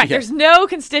 Correct. Yeah. There's no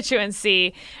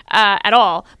constituency at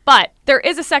all. But there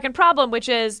is a second problem, which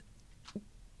is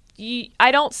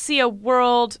I don't see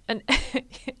an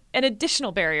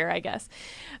additional barrier, I guess.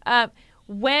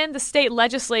 When the state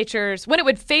legislatures, when it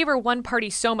would favor one party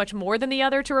so much more than the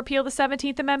other to repeal the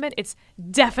 17th Amendment, it's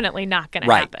definitely not going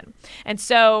to happen. And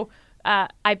so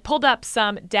I pulled up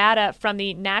some data from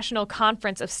the National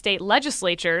Conference of State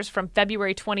Legislatures from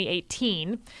February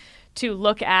 2018 to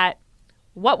look at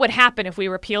what would happen if we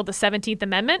repealed the 17th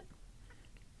Amendment.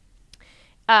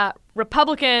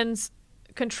 Republicans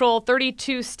control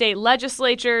 32 state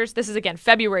legislatures. This is, again,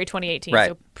 February 2018,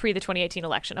 so pre the 2018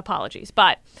 election. Apologies.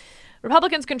 But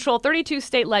Republicans control 32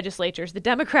 state legislatures. The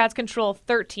Democrats control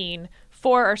 13.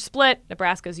 4 are split.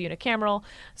 Nebraska's unicameral.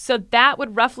 So that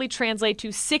would roughly translate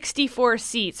to 64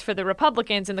 seats for the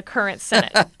Republicans in the current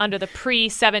Senate under the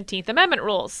pre-17th Amendment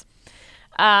rules.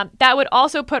 That would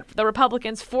also put the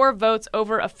Republicans 4 votes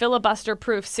over a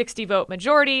filibuster-proof 60-vote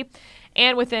majority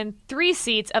and within 3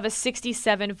 seats of a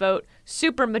 67-vote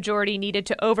supermajority needed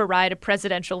to override a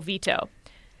presidential veto.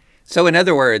 So in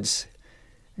other words,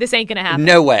 this ain't going to happen.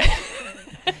 No way.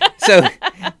 So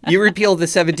you repeal the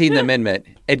 17th Amendment,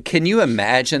 and can you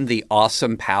imagine the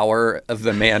awesome power of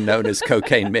the man known as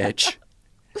Cocaine Mitch?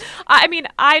 I mean,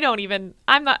 I'm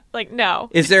not like, no.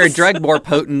 Is there a drug more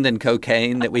potent than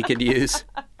cocaine that we could use?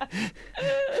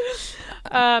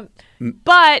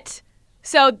 But,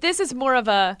 so this is more of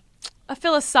a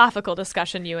philosophical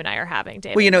discussion you and I are having,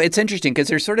 David. Well, it's interesting because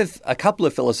there's sort of a couple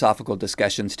of philosophical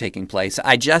discussions taking place.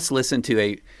 I just listened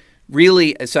to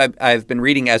I've been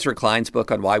reading Ezra Klein's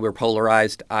book on why we're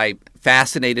polarized. I'm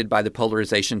fascinated by the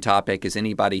polarization topic, as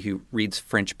anybody who reads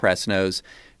French press knows.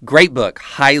 Great book.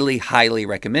 Highly, highly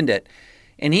recommend it.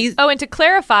 And and to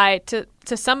clarify to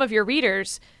some of your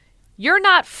readers, you're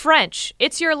not French.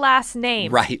 It's your last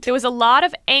name. Right. There was a lot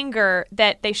of anger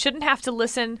that they shouldn't have to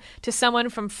listen to someone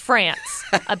from France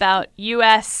about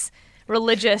U.S.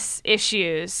 religious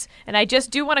issues. And I just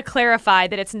do want to clarify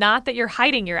that it's not that you're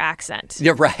hiding your accent.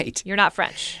 You're right. You're not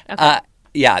French. Okay.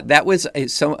 Yeah, that was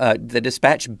the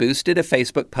Dispatch boosted a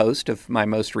Facebook post of my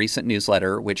most recent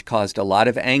newsletter, which caused a lot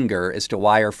of anger as to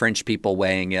why are French people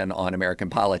weighing in on American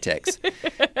politics.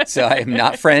 So I am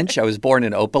not French. I was born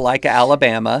in Opelika,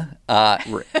 Alabama.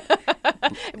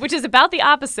 Which is about the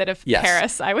opposite of yes.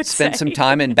 Paris, I would say. Spent some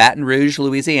time in Baton Rouge,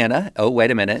 Louisiana. Oh,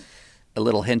 wait a minute. A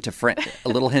little hint of French.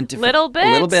 Little bit.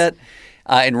 A little bit.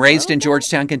 And raised in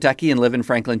Georgetown, Kentucky, and live in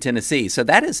Franklin, Tennessee. So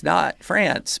that is not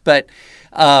France. But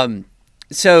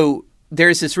so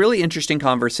there's this really interesting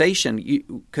conversation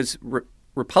because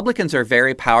Republicans are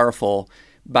very powerful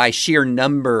by sheer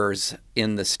numbers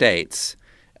in the states.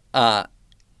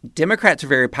 Democrats are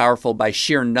very powerful by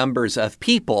sheer numbers of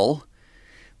people,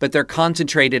 but they're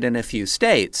concentrated in a few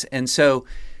states. And so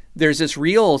there's this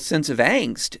real sense of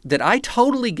angst that I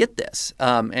totally get this.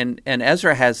 And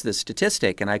Ezra has this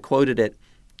statistic, and I quoted it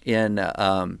in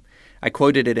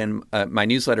my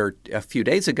newsletter a few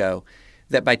days ago,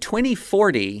 that by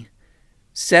 2040,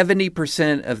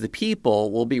 70% of the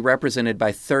people will be represented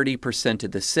by 30%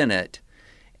 of the Senate,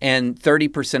 and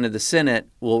 30% of the Senate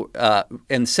will,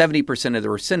 and 70% of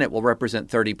the Senate will represent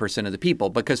 30% of the people,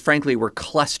 because frankly, we're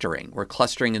clustering. We're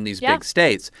clustering in these big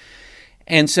states.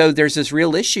 And so there's this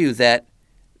real issue that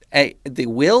the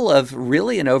will of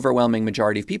really an overwhelming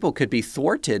majority of people could be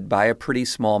thwarted by a pretty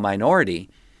small minority.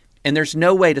 And there's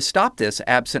no way to stop this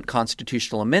absent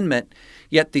constitutional amendment,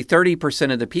 yet the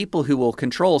 30% of the people who will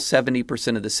control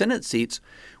 70% of the Senate seats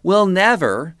will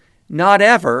never, not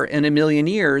ever in a million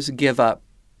years, give up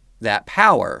that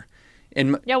power.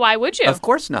 And yeah, why would you? Of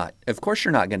course not. Of course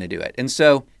you're not going to do it. And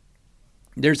so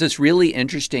there's this really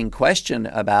interesting question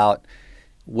about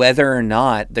whether or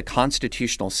not the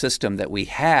constitutional system that we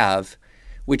have,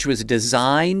 which was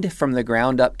designed from the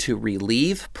ground up to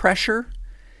relieve pressure,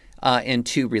 and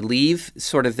to relieve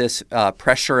sort of this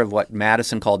pressure of what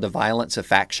Madison called the violence of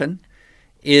faction,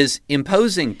 is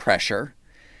imposing pressure.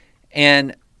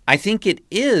 And I think it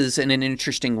is in an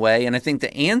interesting way. And I think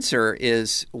the answer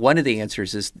is, one of the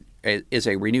answers is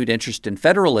a renewed interest in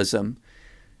federalism.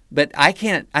 But I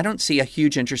don't see a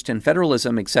huge interest in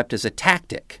federalism except as a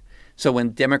tactic. So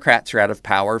when Democrats are out of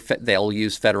power, they'll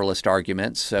use federalist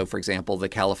arguments. So, for example, the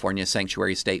California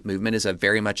sanctuary state movement is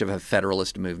very much of a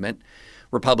federalist movement.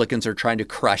 Republicans are trying to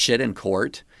crush it in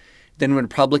court. Then when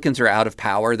Republicans are out of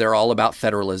power, they're all about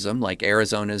federalism, like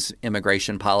Arizona's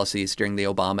immigration policies during the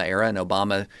Obama era. And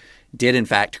Obama did, in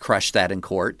fact, crush that in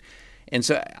court. And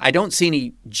so I don't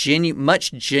see any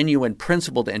much genuine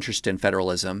principled interest in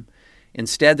federalism.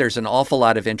 Instead, there's an awful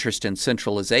lot of interest in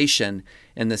centralization,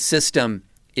 and the system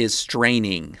is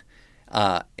straining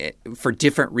for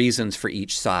different reasons for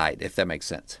each side, if that makes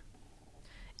sense.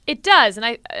 It does.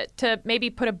 And to maybe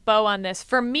put a bow on this,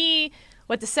 for me,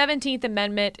 what the 17th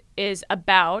Amendment is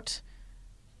about,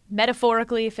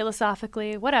 metaphorically,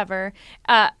 philosophically, whatever,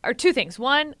 are two things.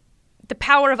 One, the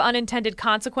power of unintended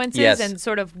consequences, yes, and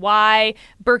sort of why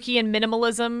Burkean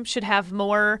minimalism should have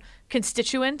more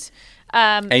constituent.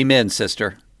 Amen,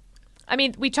 sister. I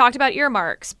mean, we talked about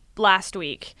earmarks last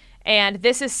week, and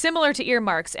this is similar to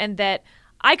earmarks, and that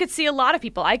I could see a lot of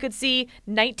people. I could see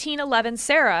 1911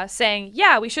 Sarah saying,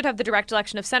 yeah, we should have the direct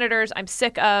election of senators. I'm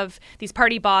sick of these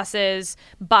party bosses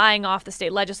buying off the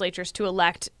state legislatures to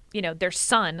elect, their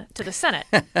son to the Senate.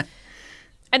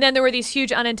 And then there were these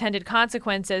huge unintended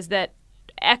consequences that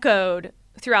echoed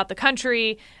throughout the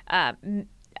country. I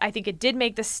think it did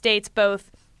make the states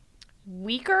both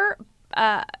weaker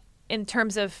in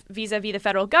terms of vis-a-vis the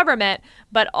federal government,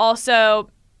 but also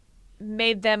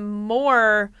made them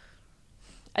more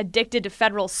addicted to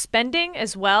federal spending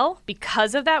as well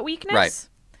because of that weakness.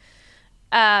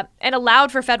 Right. And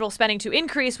allowed for federal spending to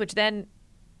increase, which then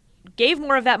gave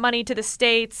more of that money to the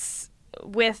states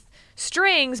with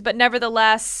strings, but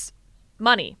nevertheless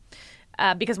money,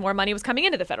 because more money was coming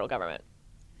into the federal government.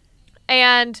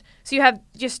 And so you have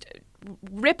just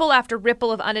ripple after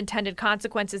ripple of unintended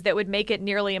consequences that would make it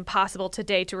nearly impossible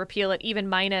today to repeal it, even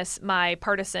minus my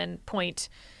partisan point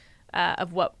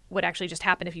of what would actually just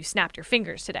happen if you snapped your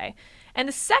fingers today. And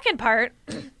the second part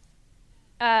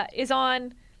is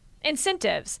on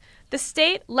incentives. The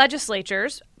state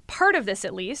legislatures, part of this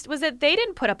at least, was that they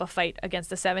didn't put up a fight against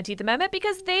the 17th Amendment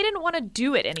because they didn't want to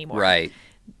do it anymore. Right.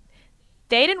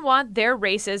 They didn't want their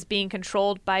races being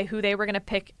controlled by who they were going to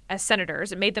pick as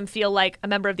senators. It made them feel like a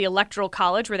member of the Electoral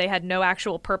College where they had no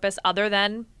actual purpose other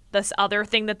than this other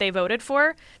thing that they voted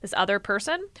for, this other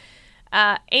person.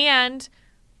 And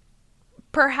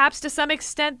perhaps to some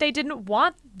extent they didn't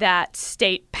want that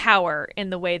state power in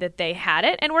the way that they had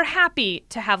it and were happy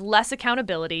to have less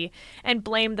accountability and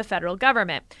blame the federal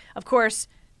government. Of course,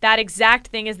 that exact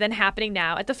thing is then happening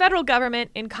now at the federal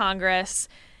government in Congress,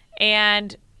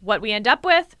 and what we end up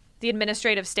with, the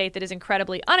administrative state that is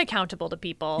incredibly unaccountable to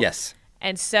people. Yes.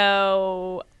 And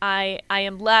so I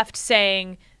am left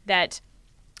saying that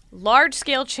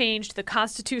large-scale change to the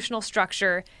constitutional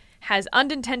structure has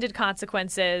unintended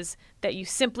consequences that you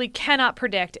simply cannot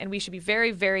predict, and we should be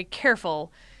very, very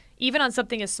careful, even on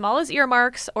something as small as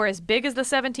earmarks or as big as the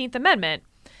 17th Amendment.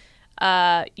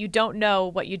 You don't know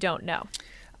what you don't know.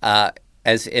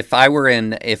 As if I were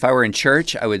in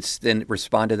church, I would then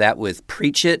respond to that with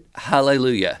 "Preach it,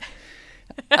 hallelujah."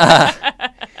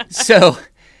 So,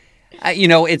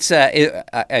 it's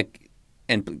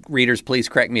and readers, please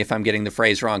correct me if I'm getting the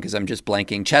phrase wrong because I'm just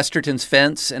blanking. Chesterton's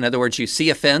fence. In other words, you see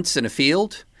a fence in a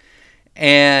field,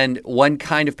 and one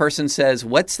kind of person says,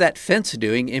 "What's that fence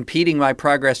doing, impeding my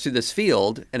progress through this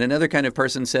field?" And another kind of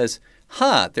person says,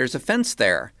 "There's a fence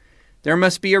there. There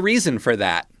must be a reason for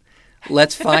that.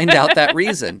 Let's find out that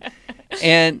reason."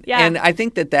 And I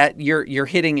think that you're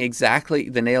hitting exactly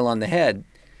the nail on the head.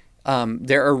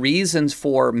 There are reasons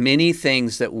for many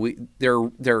things that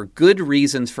there are good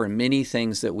reasons for many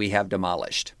things that we have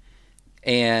demolished,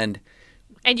 and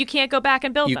you can't go back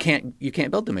and build them. You can't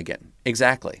build them again.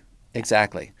 Exactly.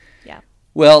 Yeah.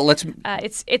 Well, let's.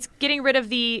 It's getting rid of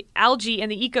the algae in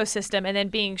the ecosystem and then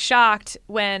being shocked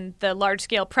when the large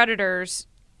scale predators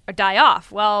die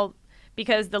off. Well,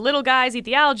 because the little guys eat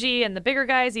the algae and the bigger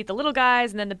guys eat the little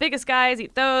guys and then the biggest guys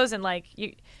eat those, and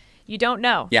you don't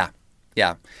know. Yeah.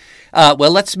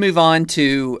 Well, let's move on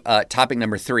to topic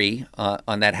number 3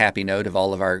 on that happy note of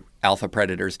all of our alpha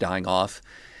predators dying off.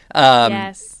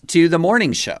 Yes. To the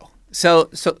morning show. So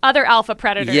other alpha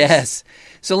predators. Yes.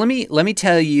 So let me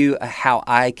tell you how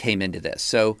I came into this.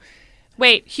 So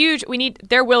wait,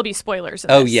 there will be spoilers.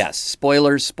 Oh yes,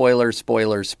 spoilers.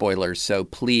 So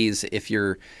please, if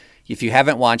you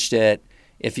haven't watched it,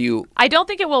 I don't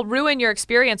think it will ruin your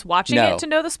experience watching it to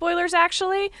know the spoilers,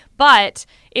 actually. But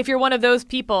if you're one of those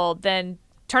people, then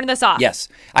turn this off. Yes.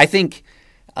 I think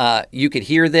you could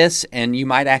hear this and you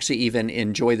might actually even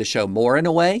enjoy the show more in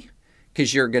a way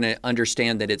because you're going to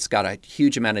understand that it's got a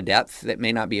huge amount of depth that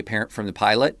may not be apparent from the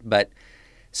pilot. But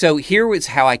so here was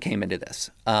how I came into this.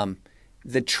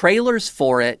 The trailers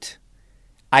for it,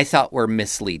 I thought were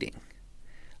misleading.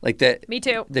 Me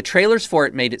too. The trailers for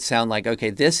it made it sound like,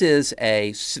 okay, this is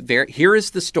here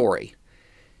is the story.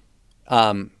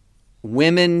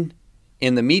 Women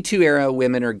in the Me Too era,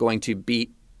 women are going to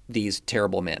beat these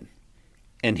terrible men.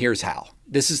 And here's how.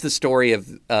 This is the story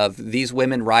of these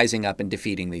women rising up and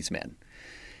defeating these men.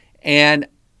 And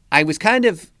I was kind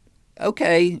of,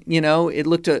 okay, it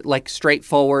looked like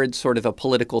straightforward, sort of a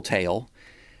political tale.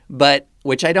 But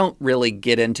which I don't really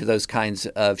get into those kinds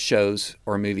of shows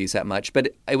or movies that much.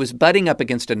 But it was butting up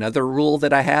against another rule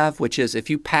that I have, which is if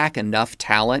you pack enough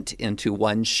talent into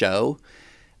one show,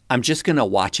 I'm just going to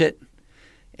watch it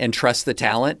and trust the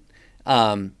talent.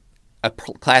 A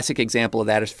classic example of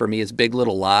that is for me is Big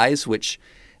Little Lies, which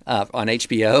on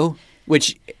HBO,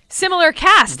 which similar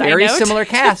cast, very similar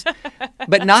cast,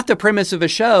 but not the premise of a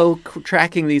show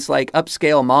tracking these like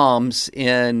upscale moms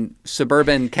in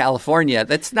suburban California.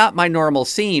 That's not my normal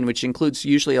scene, which includes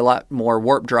usually a lot more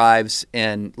warp drives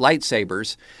and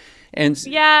lightsabers. And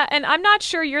I'm not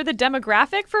sure you're the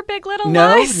demographic for Big Little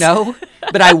Lies. No,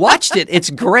 but I watched it. It's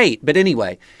great. But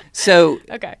anyway, so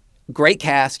okay. great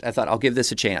cast. I thought, I'll give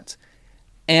this a chance.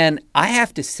 And I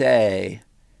have to say,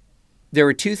 there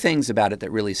were two things about it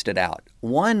that really stood out.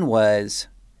 One was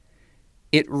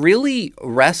it really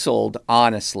wrestled,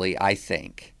 honestly, I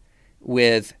think,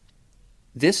 with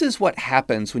this is what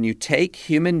happens when you take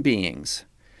human beings,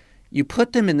 you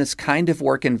put them in this kind of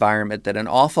work environment that an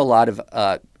awful lot of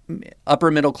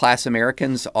upper middle class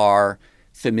Americans are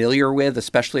familiar with,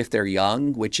 especially if they're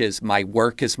young, which is my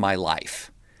work is my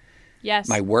life. Yes.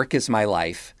 My work is my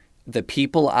life. The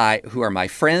people who are my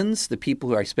friends, the people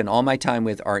who I spend all my time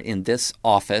with are in this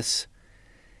office.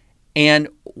 And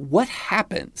what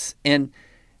happens? And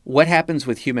what happens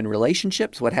with human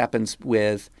relationships? What happens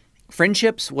with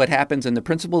friendships? What happens? And the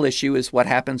principal issue is what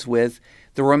happens with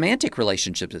the romantic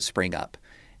relationships that spring up.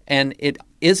 And it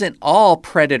isn't all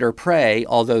predator-prey,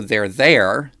 although they're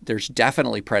there. There's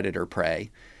definitely predator-prey.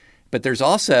 But there's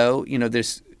also,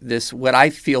 this what I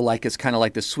feel like is kind of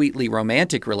like the sweetly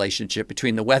romantic relationship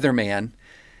between the weatherman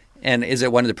and is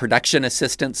it one of the production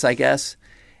assistants, I guess?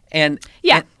 And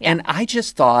I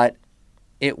just thought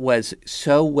it was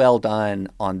so well done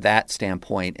on that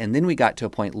standpoint. And then we got to a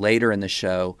point later in the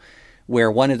show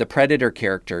where one of the predator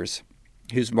characters,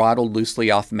 who's modeled loosely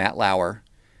off Matt Lauer,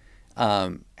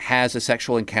 has a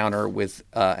sexual encounter with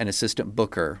an assistant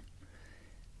booker.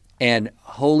 And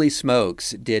holy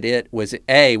smokes, was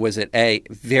it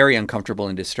very uncomfortable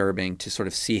and disturbing to sort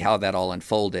of see how that all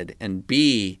unfolded, and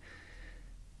B,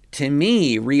 to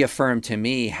me, reaffirmed to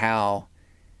me how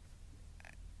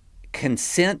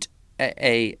consent,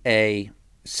 a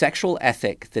sexual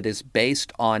ethic that is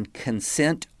based on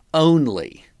consent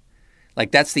only,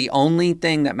 like that's the only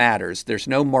thing that matters, there's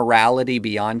no morality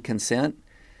beyond consent,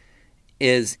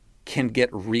 can get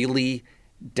really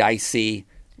dicey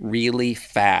really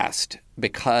fast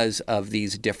because of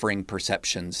these differing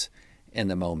perceptions in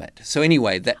the moment. So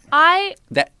anyway, I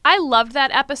loved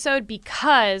that episode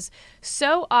because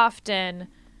so often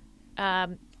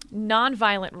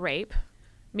nonviolent rape,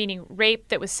 meaning rape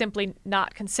that was simply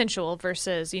not consensual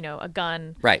versus, a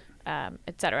gun, right,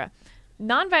 etc.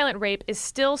 Nonviolent rape is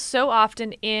still so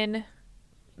often in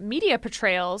media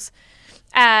portrayals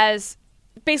as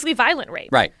basically violent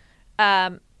rape. Right.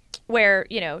 Where,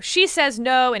 she says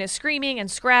no and is screaming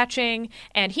and scratching,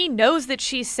 and he knows that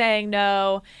she's saying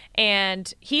no,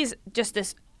 and he's just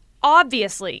this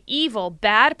obviously evil,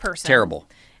 bad person. Terrible.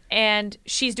 And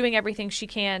she's doing everything she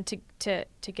can to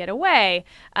get away.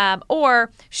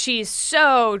 Or she's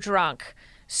so drunk,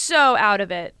 so out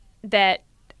of it, that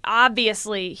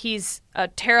obviously he's a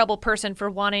terrible person for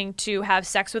wanting to have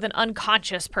sex with an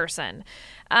unconscious person.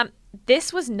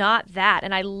 This was not that.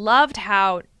 And I loved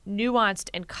how nuanced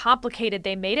and complicated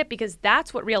they made it, because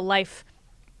that's what real life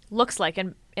looks like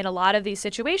in a lot of these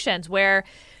situations where,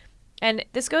 and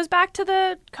this goes back to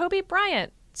the Kobe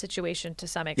Bryant situation to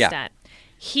some extent.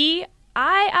 Yeah.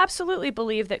 I absolutely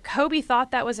believe that Kobe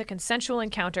thought that was a consensual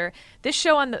encounter. This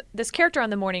character on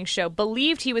the morning show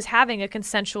believed he was having a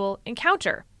consensual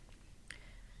encounter.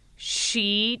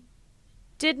 She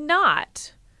did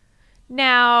not.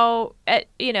 Now,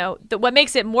 what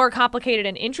makes it more complicated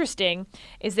and interesting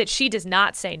is that she does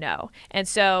not say no. And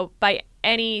so by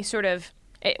any sort of,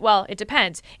 it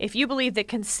depends. If you believe that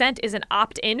consent is an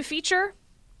opt-in feature,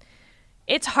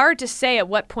 it's hard to say at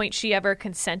what point she ever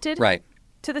consented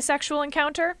to the sexual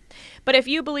encounter. But if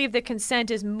you believe that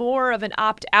consent is more of an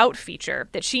opt-out feature,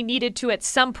 that she needed to at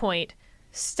some point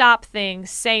stop things,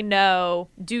 say no,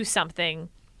 do something,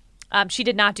 she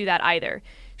did not do that either.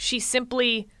 She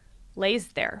simply lays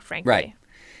there, frankly.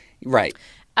 Right.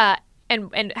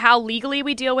 And how legally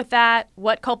we deal with that,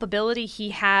 what culpability he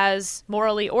has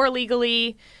morally or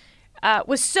legally,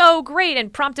 was so great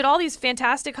and prompted all these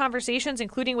fantastic conversations,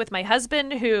 including with my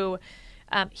husband, who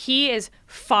he is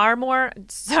far more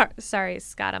sorry,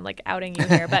 Scott, I'm like outing you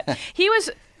here, but he was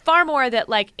far more that,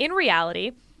 like, in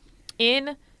reality,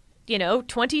 in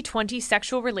 2020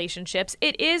 sexual relationships,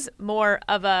 it is more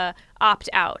of a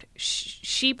opt-out.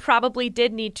 She probably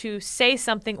did need to say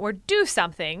something or do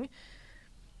something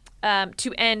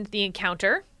to end the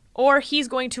encounter, or he's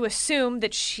going to assume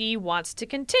that she wants to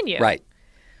continue. Right.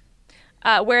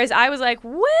 Whereas I was like,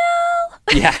 well,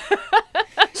 yeah.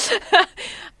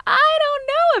 I don't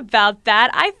know about that.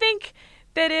 I think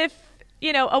that if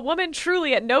a woman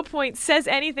truly at no point says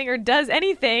anything or does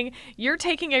anything, you're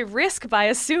taking a risk by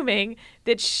assuming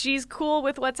that she's cool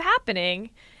with what's happening.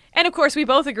 And of course, we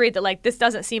both agreed that, like, this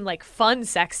doesn't seem like fun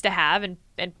sex to have, and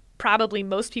probably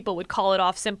most people would call it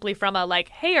off simply from a, like,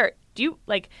 hey, do you,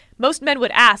 like, most men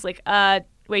would ask, like,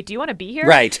 wait, do you want to be here?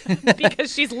 Right.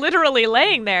 Because she's literally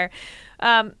laying there.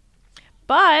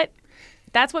 But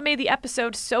That's what made the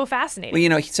episode so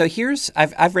fascinating. Well, so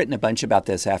I've written a bunch about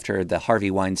this after the Harvey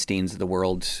Weinsteins of the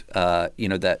world,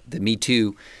 the Me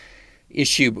Too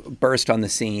issue burst on the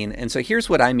scene. And so here's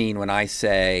what I mean when I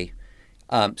say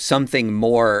something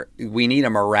more, we need a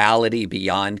morality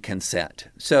beyond consent.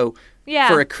 So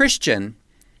for a Christian,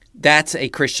 that's a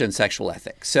Christian sexual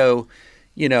ethic. So,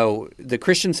 the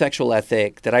Christian sexual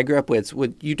ethic that I grew up with,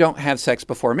 you don't have sex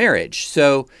before marriage.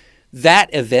 So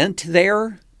that event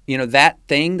there, that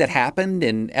thing that happened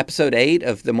in episode 8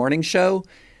 of the morning show,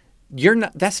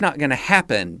 that's not going to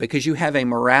happen because you have a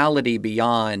morality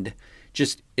beyond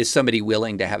just, is somebody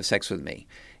willing to have sex with me?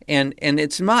 And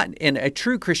it's not, and a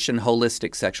true Christian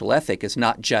holistic sexual ethic is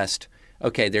not just,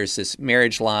 okay, there's this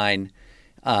marriage line,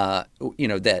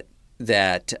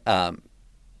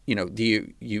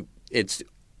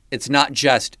 it's not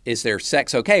just, is there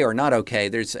sex okay or not okay?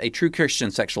 There's a true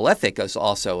Christian sexual ethic is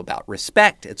also about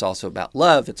respect. It's also about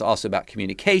love. It's also about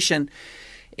communication.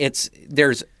 It's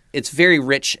very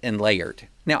rich and layered.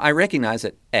 Now, I recognize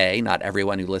that A, not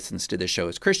everyone who listens to this show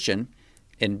is Christian,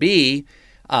 and B,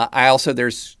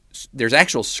 there's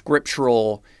actual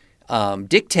scriptural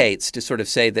dictates to sort of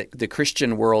say that the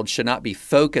Christian world should not be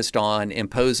focused on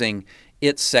imposing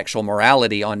its sexual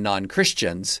morality on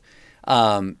non-Christians.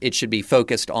 It should be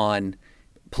focused on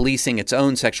policing its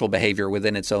own sexual behavior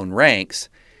within its own ranks.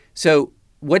 So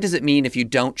what does it mean if you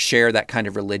don't share that kind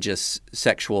of religious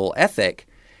sexual ethic?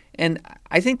 And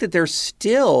I think that there's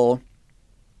still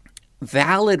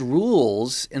valid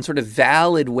rules and sort of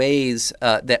valid ways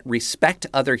that respect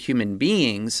other human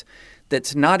beings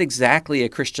that's not exactly a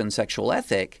Christian sexual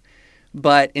ethic,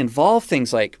 but involve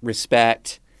things like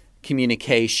respect,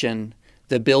 communication,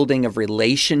 the building of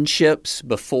relationships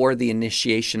before the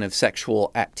initiation of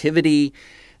sexual activity,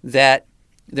 that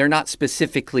they're not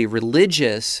specifically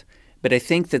religious, but I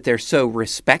think that they're so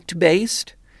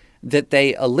respect-based that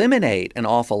they eliminate an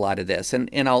awful lot of this. And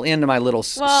I'll end my little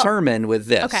sermon with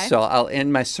this. Okay. So I'll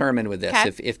end my sermon with this.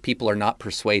 Okay. If people are not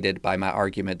persuaded by my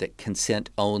argument that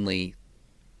consent-only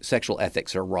sexual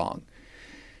ethics are wrong.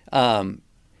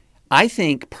 I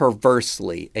think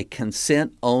perversely a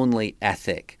consent-only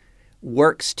ethic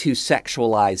works to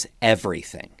sexualize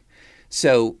everything.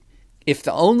 So if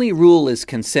the only rule is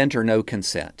consent or no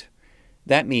consent,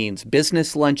 that means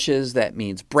business lunches, that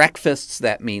means breakfasts,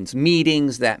 that means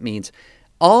meetings, that means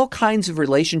all kinds of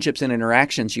relationships and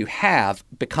interactions you have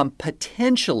become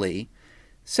potentially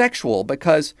sexual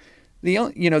because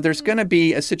there's going to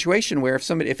be a situation where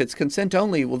if it's consent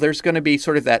only, well, there's going to be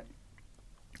sort of that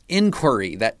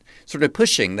inquiry, that sort of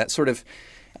pushing, that sort of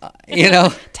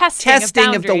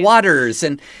testing of the waters,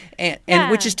 and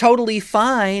which is totally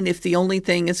fine if the only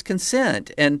thing is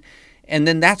consent. And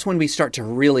then that's when we start to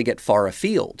really get far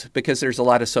afield, because there's a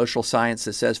lot of social science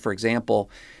that says, for example,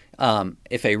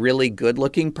 if a really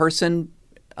good-looking person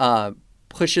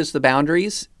pushes the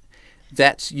boundaries,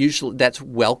 that's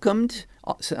welcomed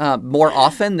more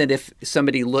often than if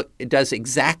somebody does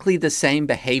exactly the same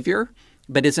behavior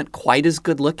but isn't quite as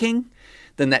good-looking.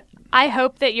 Then that. I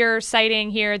hope that you're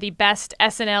citing here the best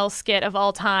SNL skit of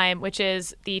all time, which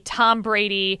is the Tom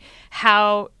Brady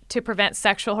How to Prevent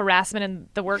Sexual Harassment in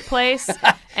the Workplace.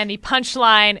 And the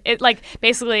punchline,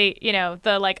 basically,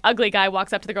 the ugly guy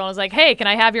walks up to the girl and is like, "Hey, can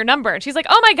I have your number?" And she's like,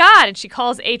 "Oh my God." And she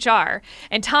calls HR.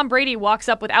 And Tom Brady walks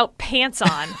up without pants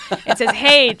on and says,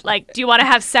 "Hey, do you want to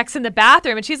have sex in the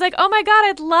bathroom?" And she's like, "Oh my God,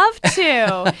 I'd love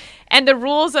to." And the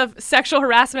rules of sexual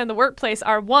harassment in the workplace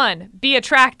are 1, be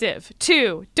attractive.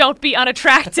 2, don't be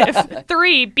unattractive.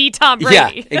 3, be Tom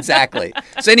Brady. Yeah, exactly.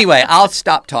 So anyway, I'll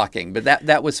stop talking. But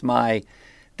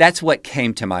that's what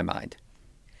came to my mind.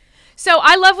 So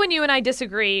I love when you and I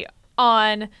disagree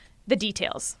on the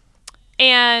details.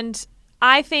 And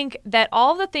I think that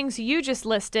all the things you just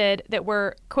listed that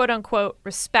were quote unquote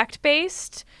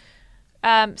respect-based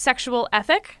sexual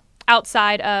ethic,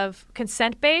 outside of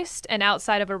consent-based and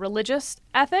outside of a religious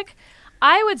ethic,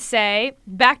 I would say,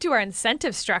 back to our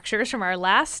incentive structures from our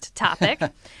last topic,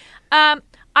 I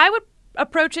would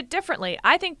approach it differently.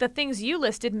 I think the things you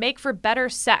listed make for better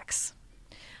sex.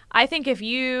 I think if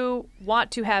you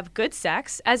want to have good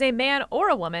sex as a man or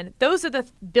a woman, those are the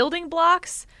building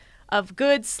blocks of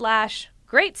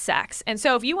good/great sex. And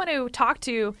so if you want to talk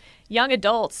to young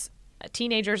adults,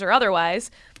 teenagers or otherwise,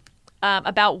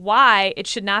 about why it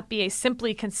should not be a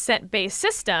simply consent-based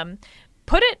system,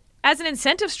 put it as an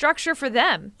incentive structure for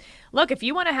them. Look, if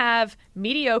you want to have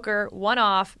mediocre,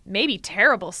 one-off, maybe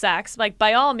terrible sex,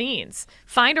 by all means,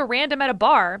 find a random at a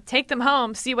bar, take them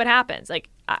home, see what happens.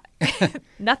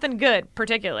 Nothing good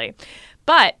particularly.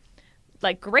 But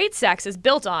great sex is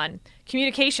built on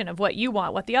communication of what you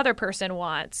want, what the other person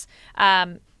wants,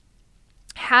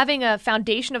 having a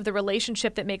foundation of the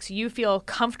relationship that makes you feel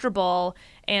comfortable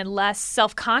and less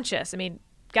self-conscious. I mean,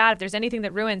 God, if there's anything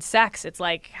that ruins sex, it's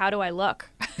like, how do I look?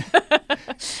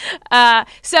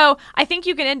 So I think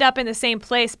you can end up in the same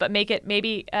place, but make it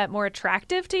maybe more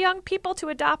attractive to young people to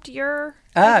adopt your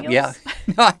ideals.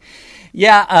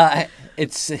 Yeah.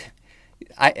 It's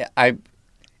I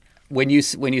when you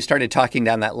started talking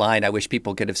down that line, I wish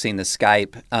people could have seen the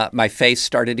Skype. My face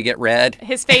started to get red.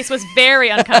 His face was very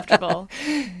uncomfortable.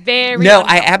 Very No, uncomfortable.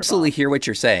 I absolutely hear what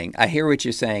you're saying. I hear what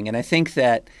you're saying, and I think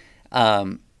that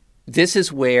this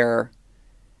is where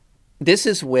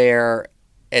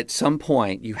at some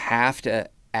point you have to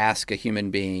ask a human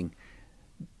being,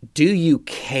 do you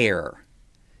care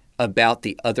about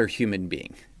the other human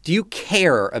being? Do you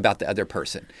care about the other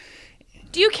person?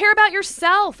 Do you care about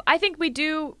yourself? I think we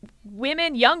do.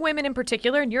 Women, young women in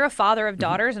particular, and you're a father of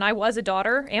daughters, and I was a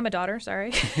daughter, am a daughter,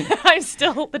 sorry. I'm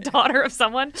still the daughter of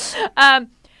someone.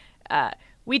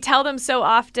 We tell them so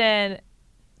often,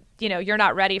 you're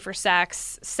not ready for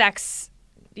sex. Sex,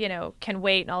 can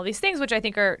wait and all these things, which I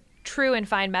think are true and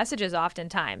fine messages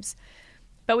oftentimes.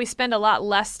 But we spend a lot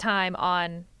less time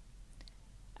on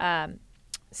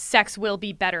sex will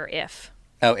be better if.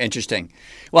 Oh, interesting.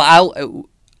 Well,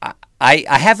 I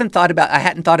hadn't thought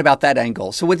about that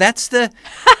angle. So that's the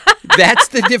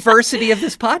diversity of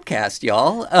this podcast,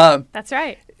 y'all. That's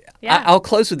right. Yeah. I'll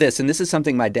close with this, and this is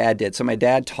something my dad did. So my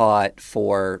dad taught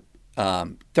for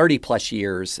 30 plus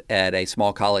years at a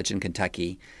small college in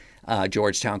Kentucky,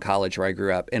 Georgetown College, where I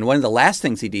grew up. And one of the last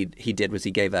things he did was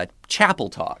he gave a chapel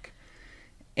talk,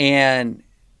 and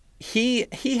he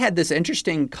had this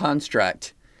interesting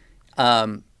construct.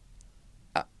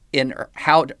 In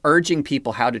urging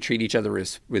people how to treat each other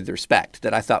with respect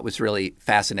that I thought was really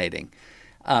fascinating.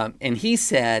 And he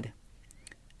said,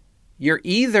 you're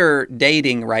either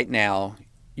dating right now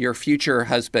your future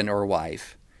husband or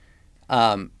wife,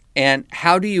 and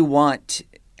how do you want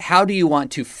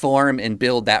to form and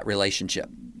build that relationship?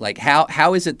 Like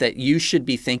how is it that you should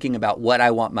be thinking about what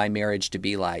I want my marriage to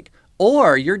be like?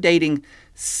 Or you're dating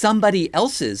somebody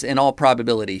else's, in all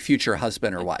probability, future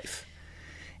husband or wife.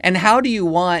 And how would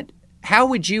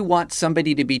you want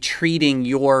somebody to be treating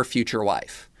your future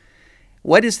wife?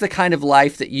 What is the kind of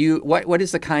life that what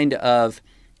is the kind of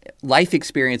life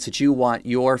experience that you want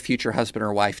your future husband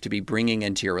or wife to be bringing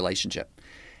into your relationship?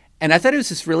 And I thought it was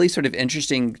this really sort of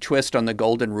interesting twist on the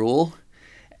golden rule.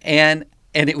 And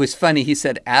it was funny. He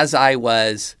said, as I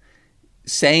was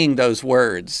saying those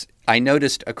words, I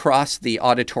noticed across the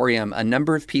auditorium a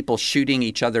number of people shooting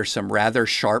each other some rather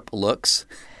sharp looks.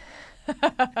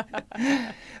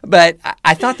 But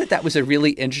I thought that was a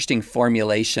really interesting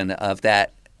formulation of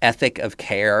that ethic of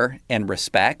care and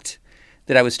respect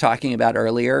that I was talking about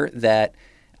earlier, that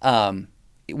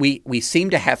we seem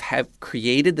to have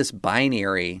created this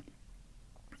binary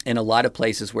in a lot of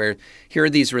places where here are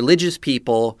these religious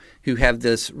people who have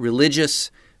this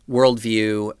religious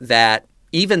worldview that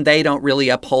even they don't really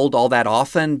uphold all that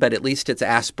often, but at least it's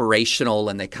aspirational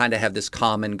and they kind of have this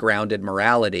common grounded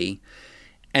morality.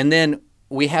 And then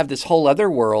we have this whole other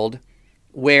world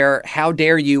where how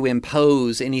dare you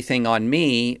impose anything on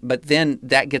me, but then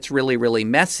that gets really, really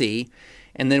messy.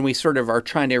 And then we sort of are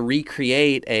trying to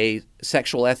recreate a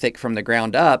sexual ethic from the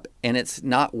ground up, and it's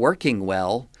not working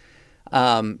well.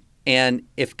 And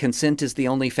if consent is the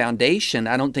only foundation,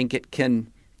 I don't think it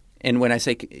can, and when I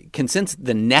say consent's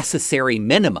the necessary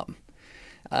minimum.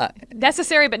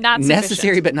 Necessary but not sufficient.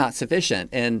 Necessary but not sufficient.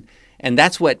 And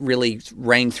that's what really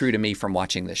rang through to me from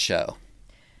watching this show.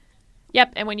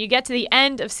 Yep. And when you get to the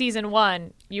end of season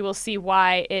 1, you will see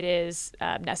why it is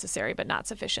necessary but not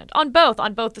sufficient. On both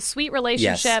the sweet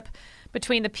relationship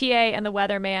between the PA and the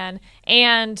weatherman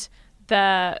and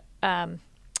the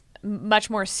much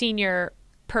more senior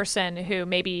person who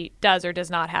maybe does or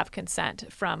does not have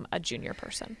consent from a junior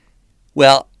person.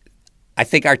 Well, I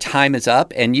think our time is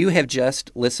up, and you have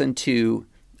just listened to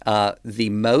the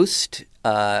most,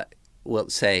 the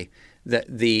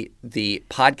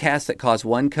podcast that caused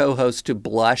one co-host to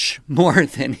blush more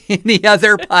than any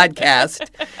other podcast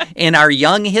in our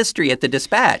young history at the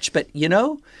Dispatch. But,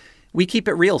 we keep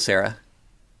it real, Sarah.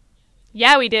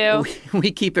 Yeah, we do.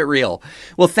 We keep it real.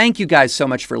 Well, thank you guys so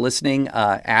much for listening.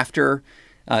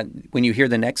 When you hear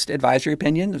the next advisory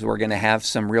opinions, we're going to have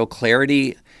some real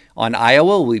clarity on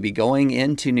Iowa. We'll be going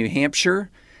into New Hampshire.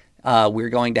 We're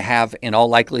going to have, in all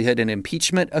likelihood, an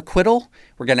impeachment acquittal.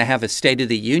 We're going to have a State of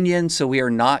the Union, so we are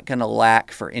not going to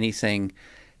lack for anything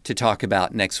to talk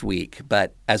about next week.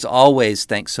 But as always,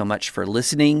 thanks so much for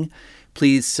listening.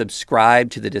 Please subscribe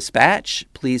to the Dispatch.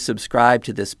 Please subscribe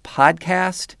to this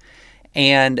podcast.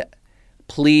 And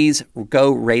please go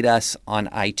rate us on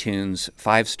iTunes,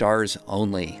 5 stars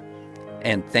only.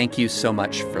 And thank you so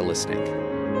much for listening.